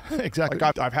politicians too. Yeah, exactly.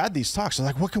 Like I've had these talks. They're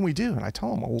like, what can we do? And I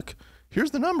tell them, well, look, here's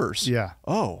the numbers. Yeah.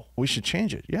 Oh, we should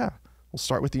change it. Yeah. We'll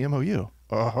start with the MOU.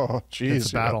 Oh, geez.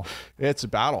 It's a battle. It's a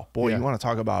battle. Boy, you want to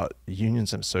talk about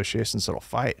unions and associations that'll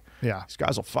fight. Yeah. These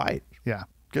guys will fight. Yeah.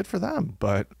 Good for them.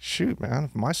 But shoot, man,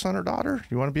 if my son or daughter,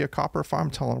 you want to be a cop or a fire,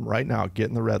 I'm telling them right now, get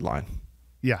in the red line.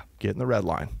 Yeah. Get in the red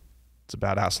line. It's a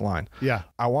badass line. Yeah.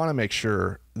 I want to make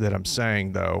sure that I'm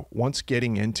saying, though, once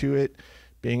getting into it,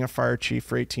 being a fire chief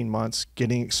for 18 months,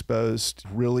 getting exposed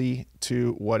really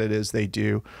to what it is they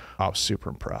do, I was super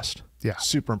impressed. Yeah.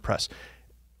 Super impressed.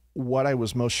 What I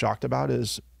was most shocked about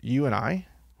is you and I,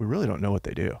 we really don't know what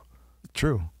they do.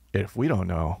 True. If we don't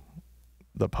know,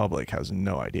 the public has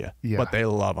no idea. Yeah. But they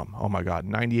love them. Oh my God,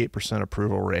 98%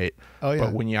 approval rate. Oh yeah.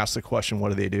 But when you ask the question,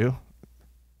 what do? They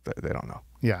don't know.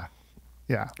 Yeah.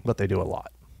 Yeah. But they do a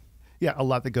lot. Yeah, a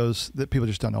lot that people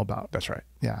just don't know about. That's right.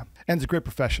 Yeah. And it's a great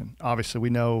profession. Obviously, we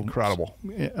know. Incredible.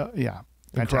 Yeah.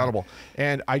 Incredible.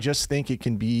 And I just think it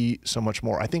can be so much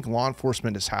more. I think law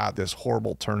enforcement has had this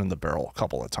horrible turn in the barrel a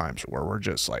couple of times where we're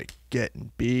just like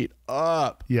getting beat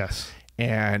up. Yes.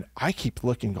 And I keep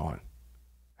looking going,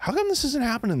 how come this isn't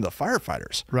happening to the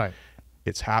firefighters? Right.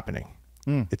 It's happening.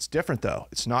 It's different though.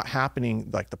 It's not happening,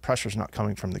 like the pressure's not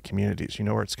coming from the communities. You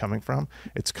know where it's coming from?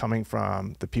 It's coming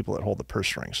from the people that hold the purse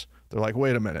strings. They're like,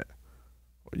 wait a minute.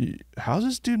 How's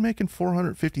this dude making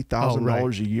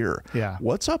 $450,000 a year? Yeah.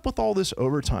 What's up with all this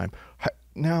overtime?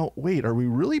 Now, wait, are we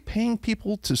really paying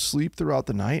people to sleep throughout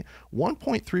the night?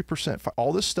 1.3%.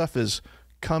 All this stuff is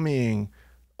coming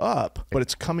up, but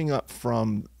it's coming up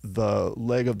from the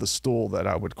leg of the stool that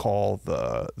I would call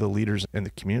the leaders in the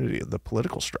community, the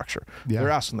political structure. Yeah. They're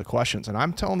asking the questions, and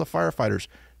I'm telling the firefighters,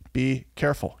 be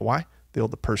careful. Why? They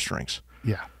hold the purse strings.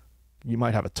 Yeah. You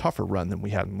might have a tougher run than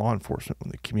we had in law enforcement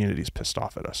when the community's pissed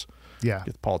off at us. Yeah.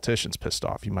 Get the politicians pissed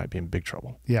off, you might be in big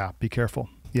trouble. Yeah, be careful.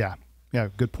 Yeah. Yeah,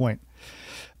 good point.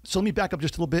 So let me back up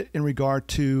just a little bit in regard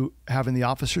to having the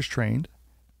officers trained,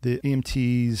 the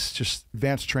EMTs, just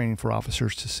advanced training for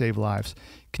officers to save lives.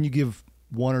 Can you give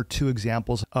one or two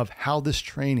examples of how this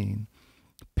training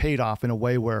paid off in a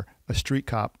way where a street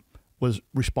cop was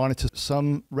responded to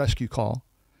some rescue call,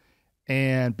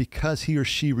 and because he or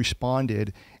she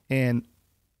responded and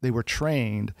they were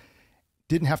trained,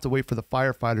 didn't have to wait for the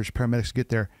firefighters, paramedics to get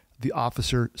there. The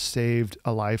officer saved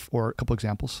a life, or a couple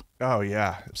examples? Oh,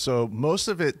 yeah. So most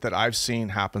of it that I've seen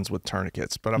happens with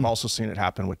tourniquets, but I've also seen it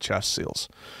happen with chest seals.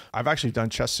 I've actually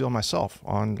done chest seal myself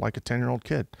on like a 10-year-old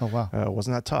kid. Oh, wow.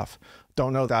 Wasn't that tough?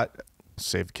 Don't know that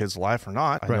saved the kid's life or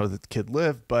not. I know that the kid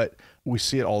lived, but we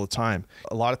see it all the time.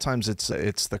 A lot of times it's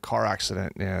the car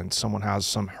accident and someone has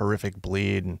some horrific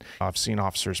bleed, and I've seen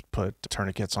officers put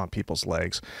tourniquets on people's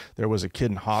legs. There was a kid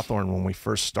in Hawthorne when we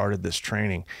first started this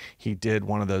training. He did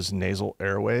one of those nasal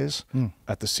airways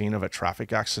at the scene of a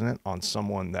traffic accident on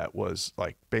someone that was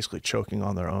like basically choking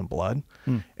on their own blood.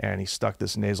 And he stuck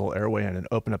this nasal airway in and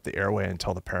opened up the airway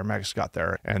until the paramedics got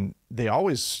there. And they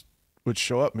always would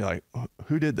show up and be like,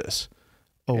 who did this?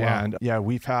 Oh, wow. And yeah,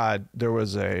 there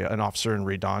was an officer in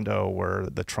Redondo where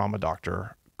the trauma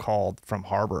doctor called from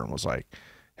Harbor and was like,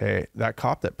 hey, that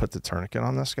cop that put the tourniquet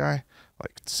on this guy,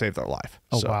 like, saved their life.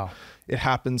 Oh, so wow. It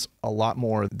happens a lot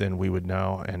more than we would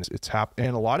know. And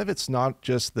and a lot of it's not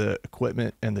just the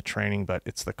equipment and the training, but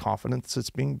it's the confidence that's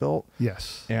being built.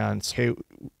 Yes. And hey,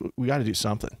 we got to do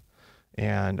something.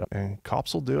 And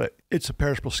cops will do it. It's a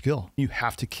perishable skill. You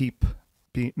have to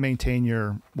maintain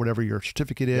your whatever your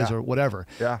certificate is or whatever.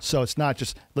 Yeah. So it's not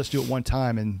just let's do it one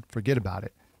time and forget about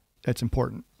it. It's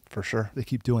important. For sure. They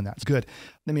keep doing that. It's good.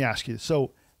 Let me ask you.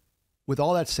 So with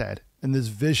all that said, and this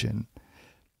vision,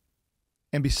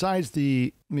 and besides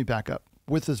let me back up.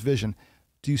 With this vision,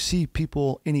 do you see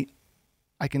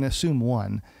I can assume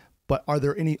one, but are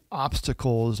there any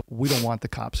obstacles? We don't want the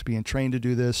cops being trained to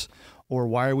do this, or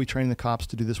why are we training the cops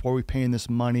to do this? Why are we paying this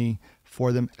money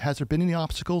for them? Has there been any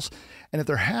obstacles? And if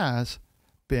there has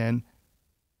been,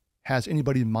 has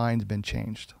anybody's mind been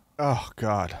changed? Oh,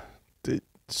 God.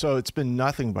 So it's been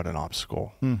nothing but an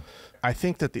obstacle. I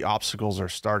think that the obstacles are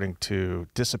starting to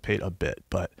dissipate a bit,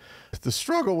 but the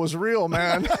struggle was real,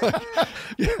 man.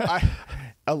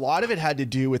 A lot of it had to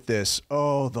do with this.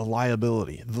 Oh, the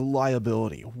liability.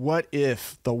 What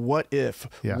if?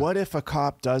 Yeah. What if a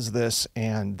cop does this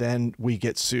and then we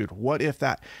get sued? What if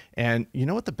that? And you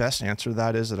know what the best answer to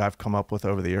that is that I've come up with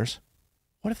over the years?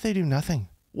 What if they do nothing?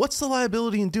 What's the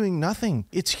liability in doing nothing?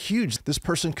 It's huge. This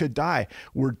person could die.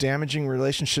 We're damaging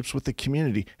relationships with the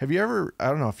community. Have you ever, I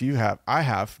don't know if you have, I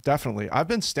have, definitely. I've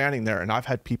been standing there and I've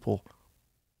had people,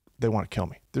 they want to kill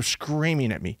me. They're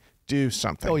screaming at me, do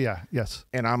something. Oh yeah, yes.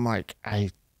 And I'm like,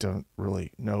 I don't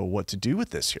really know what to do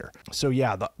with this here. So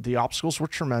yeah, the obstacles were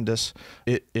tremendous.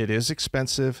 It is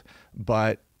expensive,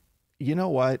 but you know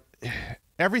what?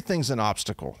 Everything's an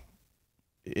obstacle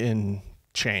in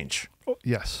change. Oh,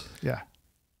 yes, yeah.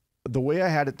 The way I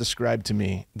had it described to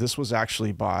me, this was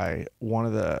actually by one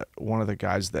of the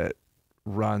guys that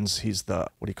runs, he's the,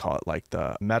 what do you call it? Like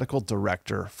the medical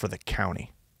director for the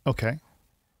county. Okay.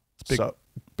 It's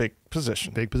big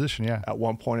position. Big position, yeah. At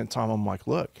one point in time, I'm like,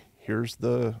 look, here's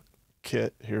the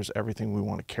kit. Here's everything we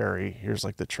want to carry. Here's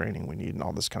like the training we need and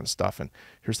all this kind of stuff. And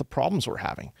here's the problems we're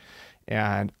having.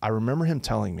 And I remember him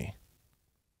telling me,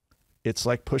 it's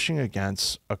like pushing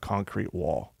against a concrete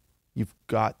wall. You've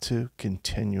got to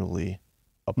continually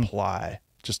apply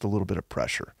just a little bit of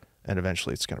pressure, and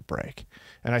eventually it's going to break.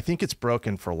 And I think it's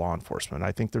broken for law enforcement.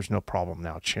 I think there's no problem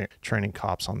now training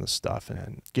cops on this stuff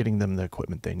and getting them the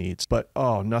equipment they need. But,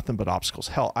 nothing but obstacles.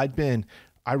 Hell,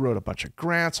 I wrote a bunch of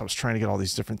grants. I was trying to get all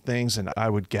these different things, and I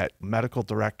would get medical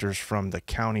directors from the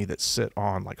county that sit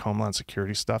on like Homeland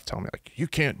Security stuff telling me like, you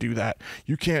can't do that.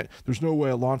 You can't, there's no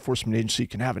way a law enforcement agency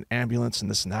can have an ambulance and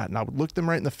this and that. And I would look them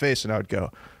right in the face and I would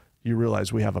go, you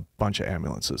realize we have a bunch of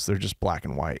ambulances. They're just black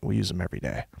and white. We use them every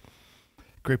day.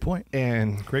 Great point.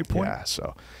 And great point. Yeah,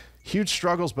 so huge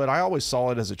struggles, but I always saw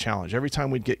it as a challenge. Every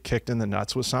time we'd get kicked in the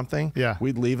nuts with something,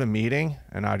 we'd leave a meeting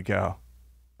and I'd go,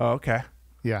 oh, okay.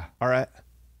 Yeah. All right,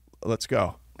 let's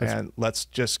go. And let's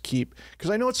just keep, because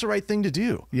I know it's the right thing to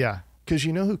do. Yeah. Because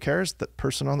you know who cares? The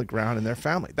person on the ground and their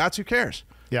family. That's who cares.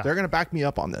 Yeah. They're going to back me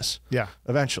up on this. Yeah.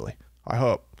 Eventually, I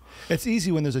hope. It's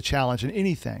easy when there's a challenge in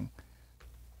anything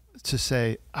to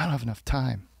say, I don't have enough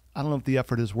time. I don't know if the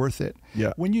effort is worth it.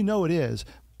 Yeah. When you know it is,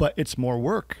 but it's more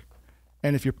work.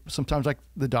 And if you're sometimes, like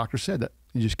the doctor said, that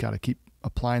you just got to keep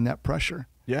applying that pressure.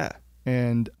 Yeah.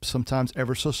 And sometimes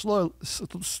ever so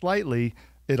slightly,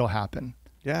 it'll happen.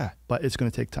 Yeah. But it's going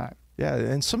to take time. Yeah.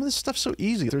 And some of this stuff's so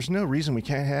easy. There's no reason we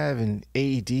can't have an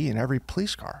AED in every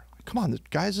police car. Come on,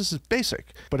 guys, this is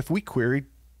basic. But if we queried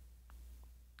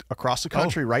across the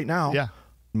country right now,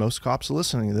 most cops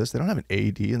listening to this, they don't have an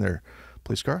AED in their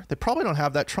police car. They probably don't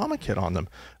have that trauma kit on them.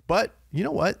 But you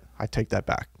know what? I take that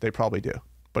back. They probably do,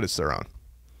 but it's their own.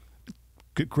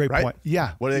 Great point.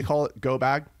 Yeah. What do they call it? Go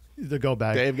bag? The go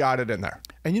bag. They've got it in there.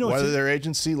 And you know, whether their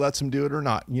agency lets them do it or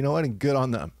not, you know what? And good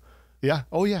on them. Yeah.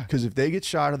 Oh, yeah. Because if they get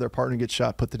shot or their partner gets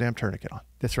shot, put the damn tourniquet on.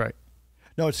 That's right.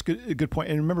 No, it's a good point.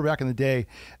 And remember back in the day,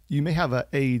 you may have a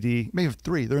AED, you may have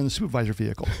 3. They're in the supervisor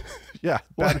vehicle. Yeah.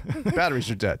 Batteries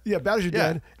are dead. Yeah, batteries are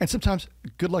dead. And sometimes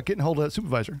good luck getting hold of that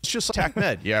supervisor. It's just TAC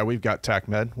Med. Yeah, we've got TAC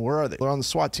Med. Where are they? They're on the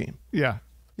SWAT team. Yeah.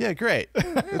 Yeah, great.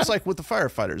 It's like with the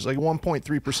firefighters. Like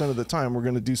 1.3% of the time, we're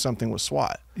going to do something with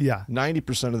SWAT. Yeah.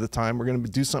 90% of the time, we're going to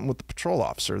do something with the patrol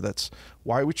officer. That's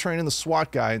why are we training the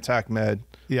SWAT guy in TAC Med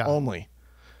only?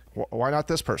 Why not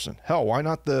this person? Hell, why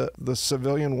not the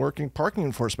civilian working parking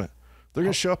enforcement? They're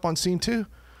going to show up on scene too.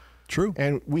 True.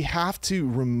 And we have to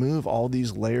remove all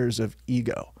these layers of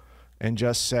ego and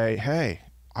just say, hey,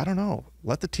 I don't know,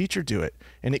 let the teacher do it.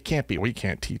 And it can't be, we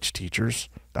can't teach teachers.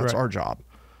 That's our job.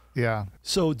 Yeah.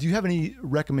 So do you have any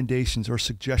recommendations or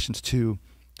suggestions to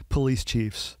police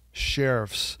chiefs,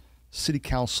 sheriffs, city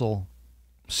council,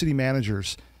 city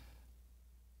managers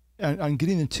on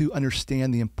getting them to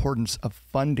understand the importance of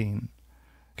funding?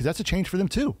 Because that's a change for them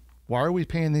too. Why are we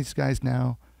paying these guys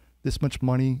now this much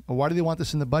money? Or why do they want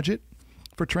this in the budget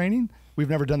for training? We've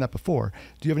never done that before.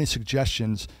 Do you have any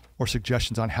suggestions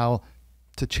on how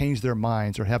to change their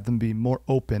minds or have them be more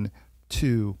open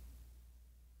to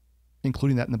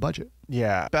including that in the budget?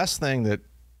 Yeah. Best thing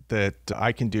that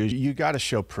I can do is you got to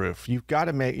show proof. You've got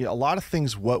to make a lot of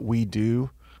things what we do.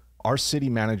 Our city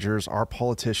managers, our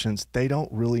politicians, they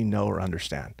don't really know or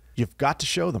understand. You've got to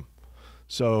show them.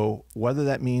 So whether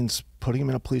that means putting them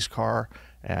in a police car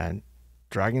and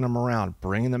dragging them around,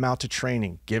 bringing them out to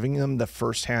training, giving them the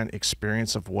firsthand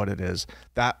experience of what it is,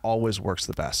 that always works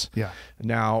the best. Yeah.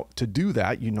 Now, to do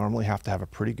that, you normally have to have a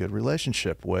pretty good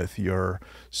relationship with your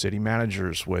city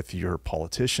managers, with your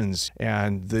politicians,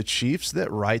 and the chiefs that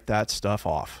write that stuff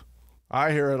off.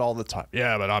 I hear it all the time.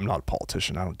 Yeah, but I'm not a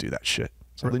politician. I don't do that shit.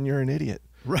 So then you're an idiot.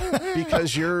 Right.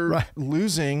 Because you're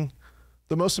losing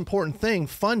the most important thing,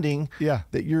 funding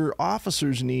that your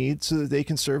officers need so that they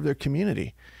can serve their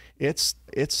community. It's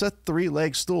a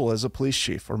 3-leg stool as a police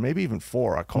chief, or maybe even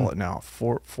 4. I call it now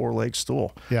four-leg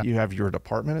stool. Yeah. You have your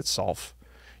department itself,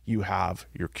 you have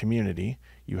your community,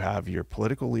 you have your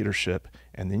political leadership,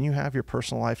 and then you have your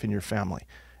personal life and your family.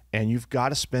 And you've got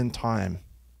to spend time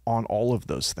on all of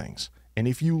those things. And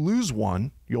if you lose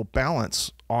one, you'll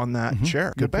balance on that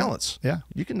chair. Good balance. Yeah.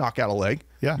 You can knock out a leg.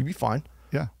 Yeah. You'll be fine.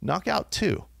 Yeah. Knock out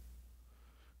 2.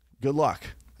 Good luck.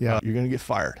 Yeah. You're going to get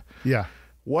fired. Yeah.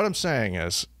 What I'm saying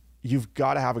is you've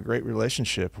got to have a great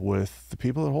relationship with the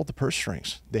people that hold the purse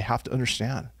strings. They have to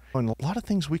understand. And a lot of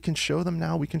things we can show them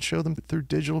now, we can show them through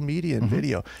digital media and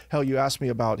video. Hell, you asked me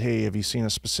about, hey, have you seen a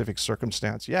specific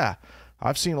circumstance? Yeah,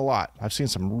 I've seen a lot. I've seen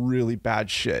some really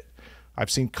bad shit. I've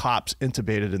seen cops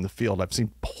intubated in the field. I've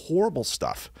seen horrible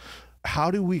stuff. How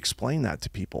do we explain that to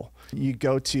people? You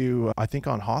go to, I think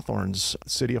on Hawthorne's,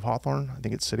 City of Hawthorne, I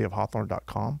think it's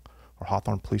cityofhawthorne.com or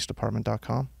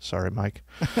hawthornepolicedepartment.com. Sorry, Mike.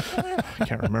 I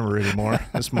can't remember anymore.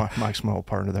 Mike's my old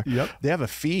partner there. Yep. They have a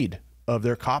feed of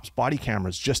their cops' body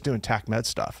cameras just doing TAC Med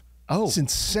stuff. Oh. It's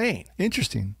insane.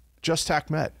 Interesting. Just TAC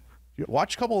Med. You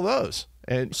watch a couple of those.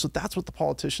 And so that's what the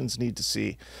politicians need to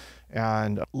see.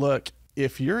 And look,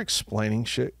 if you're explaining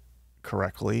shit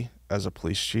correctly as a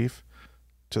police chief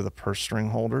to the purse string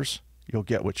holders, you'll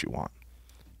get what you want.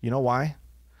 You know why?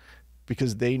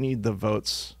 Because they need the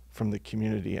votes from the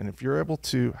community. And if you're able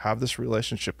to have this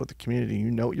relationship with the community, you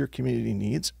know what your community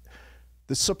needs.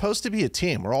 It's supposed to be a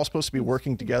team. We're all supposed to be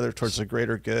working together towards the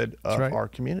greater good of our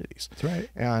communities. That's right.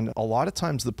 And a lot of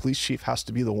times the police chief has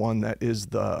to be the one that is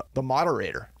the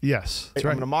moderator. Yes. That's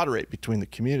right. I'm going to moderate between the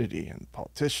community and the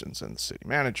politicians and the city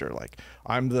manager. Like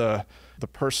I'm the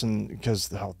person because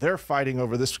they're fighting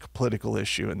over this political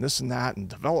issue and this and that and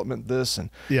development this and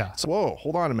so whoa,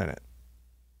 hold on a minute.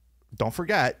 Don't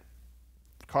forget,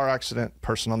 car accident,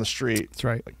 person on the street. That's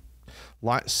right.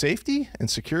 Like, safety and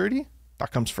security,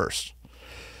 that comes first.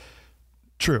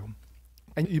 True.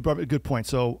 And you brought up a good point.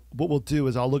 So what we'll do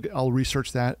is I'll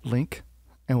research that link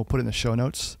and we'll put it in the show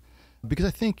notes because I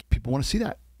think people want to see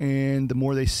that. And the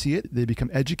more they see it, they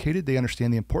become educated. They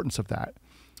understand the importance of that.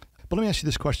 But let me ask you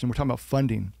this question. We're talking about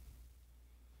funding.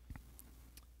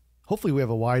 Hopefully we have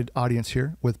a wide audience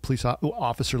here with police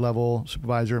officer level,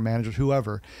 supervisor, manager,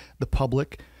 whoever, the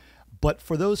public. But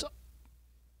for those,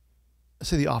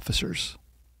 say the officers,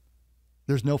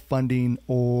 there's no funding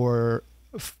or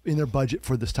in their budget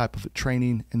for this type of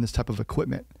training and this type of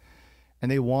equipment,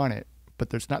 and they want it, but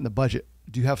there's not in the budget.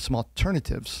 Do you have some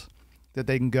alternatives that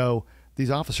they can go, these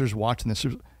officers watching this,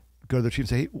 go to their chief and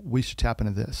say, hey, we should tap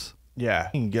into this? Yeah,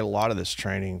 you can get a lot of this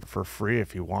training for free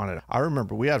if you want it. I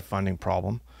remember we had a funding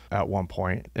problem at one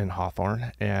point in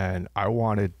Hawthorne, and I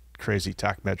wanted crazy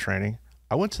TAC Med training.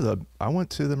 I went to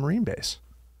the Marine base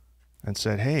and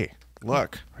said, hey,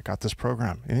 look, I got this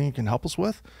program. Anything you can help us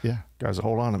with? Yeah. Guys,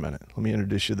 hold on a minute. Let me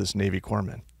introduce you to this Navy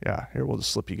corpsman. Yeah, here, we'll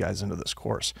just slip you guys into this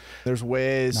course. There's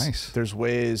ways, there's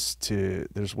ways to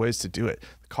do it.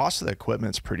 The cost of the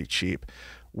equipment's pretty cheap.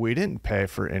 We didn't pay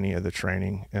for any of the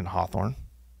training in Hawthorne.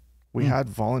 We had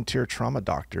volunteer trauma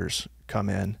doctors come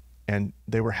in, and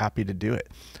they were happy to do it.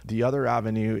 The other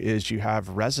avenue is you have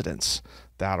residents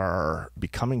that are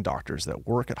becoming doctors that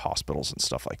work at hospitals and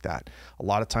stuff like that. A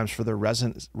lot of times for their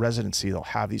residency, they'll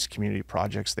have these community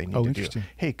projects they need to do.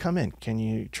 Hey, come in. Can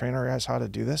you train our guys how to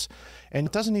do this? And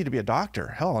it doesn't need to be a doctor.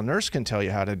 Hell, a nurse can tell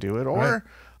you how to do it. Or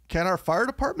can our fire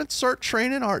department start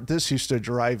training? This used to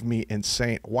drive me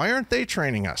insane. Why aren't they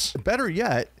training us? Better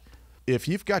yet, if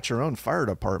you've got your own fire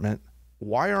department,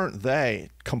 why aren't they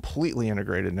completely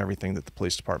integrated in everything that the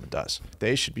police department does?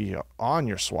 They should be on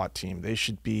your SWAT team. They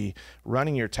should be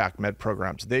running your TAC med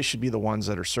programs. They should be the ones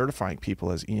that are certifying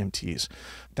people as EMTs.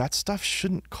 That stuff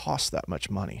shouldn't cost that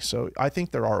much money. So I think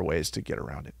there are ways to get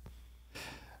around it.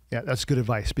 Yeah, that's good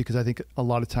advice, because I think a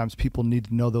lot of times people need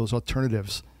to know those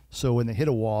alternatives. So when they hit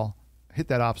a wall, hit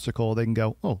that obstacle, they can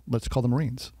go, oh, let's call the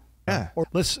Marines. Yeah. Or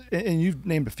and you've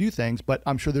named a few things, but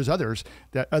I'm sure there's others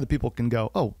that other people can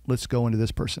go, oh, let's go into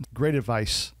this person. Great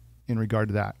advice in regard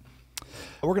to that.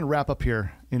 We're going to wrap up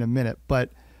here in a minute,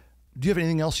 but do you have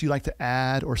anything else you'd like to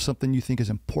add, or something you think is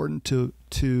important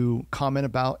to comment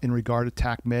about in regard to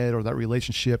TAC Med, or that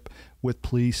relationship with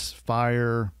police,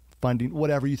 fire, funding,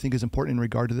 whatever you think is important in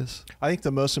regard to this? I think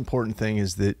the most important thing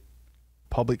is that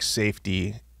public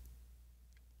safety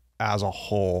as a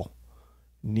whole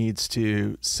needs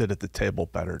to sit at the table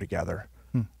better together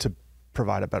to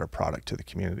provide a better product to the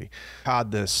community.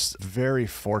 Had this very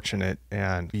fortunate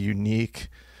and unique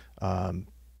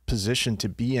position to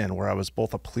be in, where I was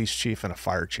both a police chief and a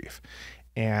fire chief.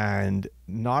 And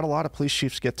not a lot of police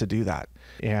chiefs get to do that.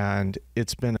 And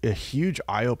it's been a huge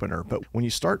eye opener. But when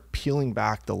you start peeling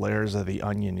back the layers of the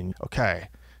onion, and okay,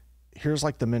 here's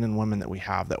like the men and women that we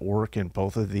have that work in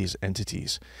both of these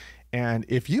entities. And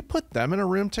if you put them in a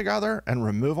room together and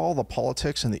remove all the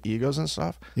politics and the egos and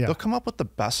stuff, they'll come up with the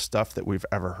best stuff that we've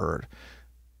ever heard.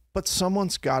 But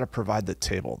someone's got to provide the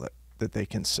table that they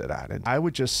can sit at. And I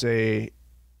would just say,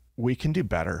 we can do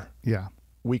better. Yeah.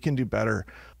 We can do better.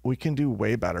 We can do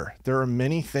way better. There are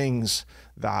many things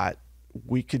that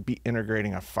we could be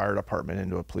integrating a fire department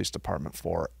into a police department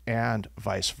for, and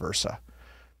vice versa.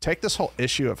 Take this whole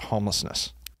issue of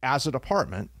homelessness. As a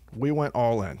department, we went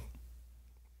all in.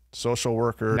 Social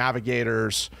workers,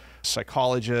 navigators,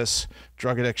 psychologists,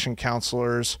 drug addiction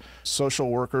counselors, social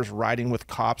workers riding with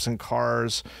cops in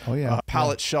cars,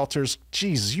 pallet shelters,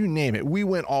 geez, you name it. We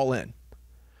went all in.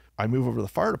 I move over to the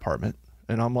fire department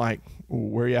and I'm like,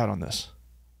 where are you at on this?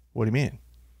 What do you mean?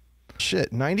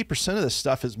 Shit, 90% of this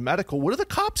stuff is medical. What are the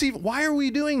cops even? Why are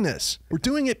we doing this? We're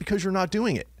doing it because you're not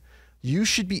doing it. You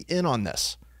should be in on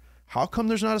this. How come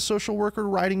there's not a social worker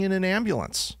riding in an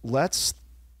ambulance? Let's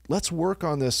work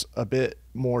on this a bit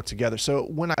more together. So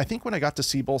when I got to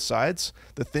see both sides,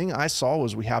 the thing I saw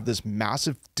was we have this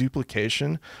massive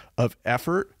duplication of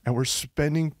effort, and we're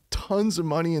spending tons of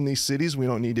money in these cities we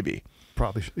don't need to be.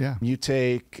 Probably, yeah. You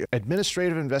take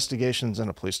administrative investigations in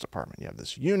a police department. You have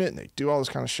this unit and they do all this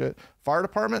kind of shit. Fire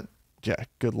department, yeah,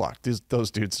 good luck. Those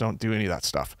dudes don't do any of that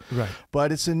stuff. Right.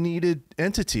 But it's a needed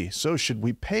entity. So should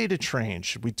we pay to train?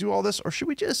 Should we do all this? Or should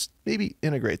we just maybe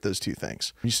integrate those two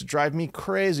things? It used to drive me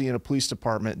crazy in a police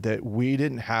department that we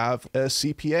didn't have a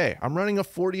CPA. I'm running a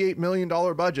 $48 million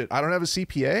budget. I don't have a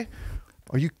CPA?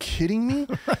 Are you kidding me?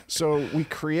 So we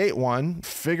create one,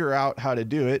 figure out how to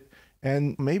do it,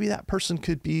 and maybe that person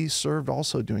could be served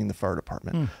also doing the fire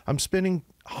department. I'm spending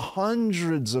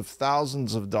hundreds of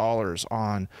thousands of dollars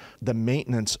on the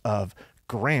maintenance of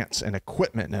grants and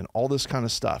equipment and all this kind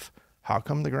of stuff. How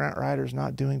come the grant writer's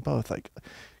not doing both? Like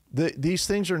these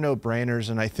things are no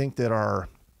brainers. And I think that our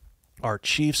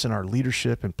chiefs and our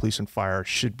leadership in police and fire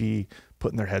should be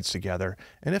putting their heads together.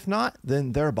 And if not,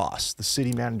 then their boss, the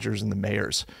city managers and the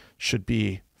mayors, should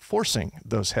be forcing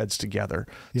those heads together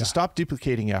to stop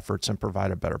duplicating efforts and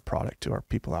provide a better product to our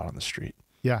people out on the street.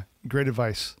 Yeah, great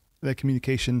advice. That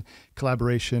communication,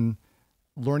 collaboration,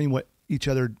 learning what each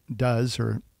other does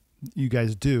or you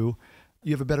guys do,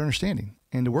 you have a better understanding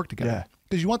and to work together.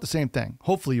 Because you want the same thing.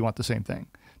 Hopefully you want the same thing,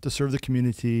 to serve the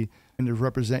community and to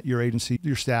represent your agency,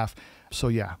 your staff. So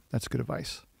yeah, that's good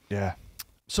advice. Yeah.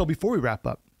 So before we wrap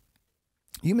up,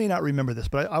 you may not remember this,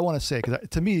 but I want to say, because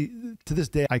to me, to this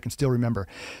day, I can still remember.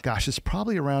 Gosh, it's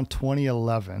probably around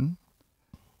 2011,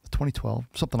 2012,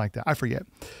 something like that. I forget.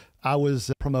 I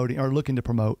was promoting or looking to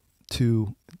promote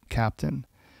to captain,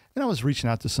 and I was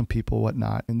reaching out to some people,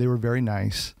 whatnot, and they were very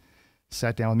nice,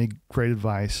 sat down with me, great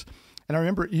advice. And I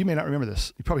remember, you may not remember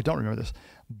this, you probably don't remember this,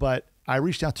 but I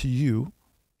reached out to you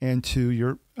and to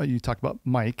your, you talked about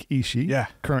Mike Ishii,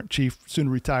 current chief, soon to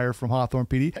retire from Hawthorne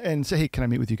PD, and say, hey, can I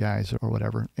meet with you guys or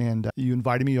whatever? And you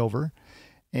invited me over,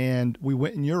 and we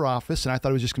went in your office, and I thought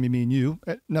it was just going to be me and you.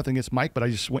 Nothing against Mike, but I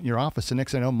just went in your office, and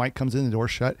next thing I know, Mike comes in, the door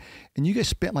shut, and you guys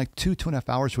spent like 2.5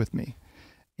 hours with me.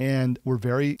 And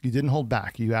you didn't hold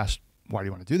back. You asked, why do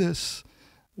you want to do this?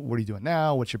 What are you doing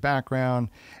now? What's your background?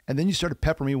 And then you started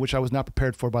peppering me, which I was not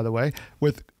prepared for, by the way,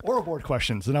 with oral board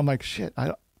questions. And I'm like, shit,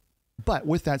 But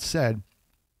with that said,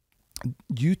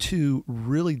 you two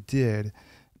really did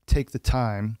take the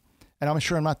time, and I'm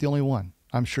sure I'm not the only one.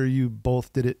 I'm sure you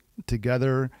both did it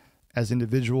together as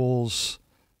individuals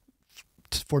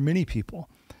for many people.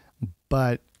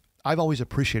 But I've always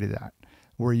appreciated that,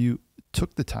 where you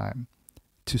took the time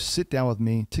to sit down with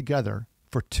me together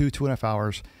for 2.5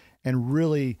 hours and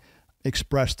really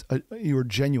expressed you were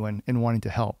genuine in wanting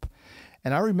to help.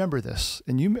 And I remember this,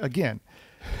 and you, again,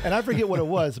 and I forget what it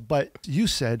was, but you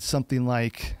said something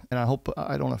like, and I hope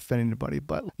I don't offend anybody,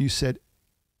 but you said,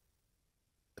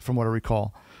 from what I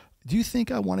recall, do you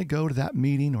think I want to go to that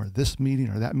meeting or this meeting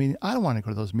or that meeting? I don't want to go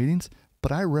to those meetings,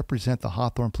 but I represent the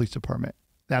Hawthorne Police Department.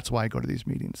 That's why I go to these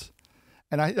meetings.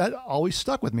 And that always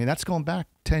stuck with me. That's going back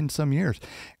 10 some years.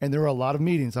 And there were a lot of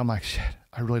meetings. I'm like, shit,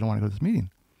 I really don't want to go to this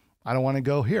meeting. I don't want to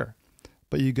go here.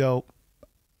 But you go,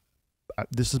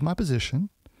 this is my position.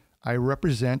 I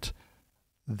represent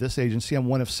this agency. I'm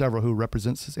one of several who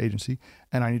represents this agency,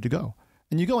 and I need to go.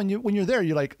 And you go, and when you're there,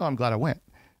 you're like, oh, I'm glad I went.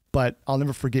 But I'll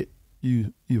never forget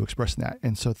you expressing that.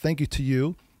 And so thank you to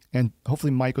you. And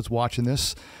hopefully Mike was watching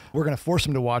this. We're going to force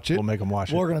him to watch it. We'll make him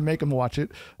watch it. We're going to make him watch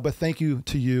it. But thank you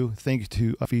to you. Thank you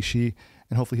to Afishi.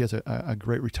 And hopefully he has a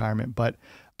great retirement. But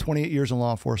 28 years in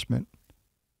law enforcement,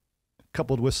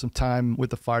 coupled with some time with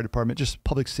the fire department, just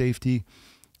public safety,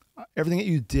 everything that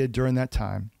you did during that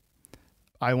time,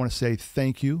 I want to say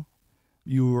thank you.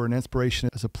 You were an inspiration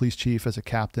as a police chief, as a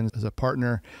captain, as a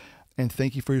partner. And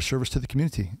thank you for your service to the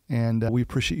community. And we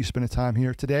appreciate you spending time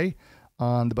here today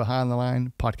on the Behind the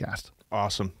Line podcast.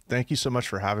 Awesome. Thank you so much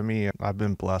for having me. I've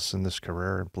been blessed in this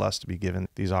career and blessed to be given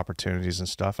these opportunities and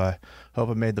stuff. I hope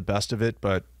I made the best of it,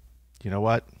 but you know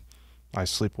what? I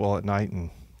sleep well at night and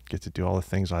get to do all the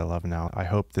things I love now. I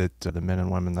hope that the men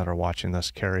and women that are watching this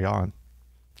carry on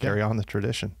the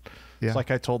tradition. Yeah. It's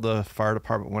like I told the fire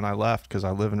department when I left, because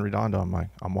I live in Redondo. I'm like,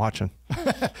 I'm watching.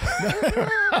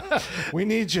 We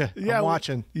need you. Yeah, I'm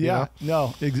watching. Yeah, you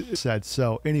know? No, said.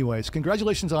 So anyways,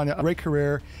 congratulations on a great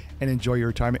career and enjoy your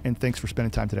retirement. And thanks for spending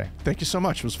time today. Thank you so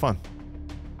much. It was fun.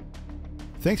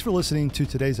 Thanks for listening to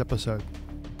today's episode.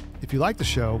 If you like the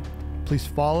show, please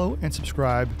follow and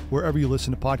subscribe wherever you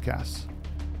listen to podcasts.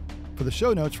 For the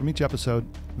show notes from each episode,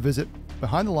 visit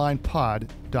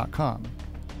behindthelinepod.com.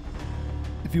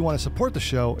 If you want to support the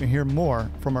show and hear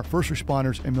more from our first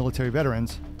responders and military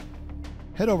veterans,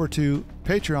 head over to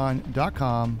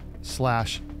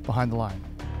patreon.com/behindtheline.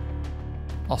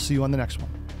 I'll see you on the next one.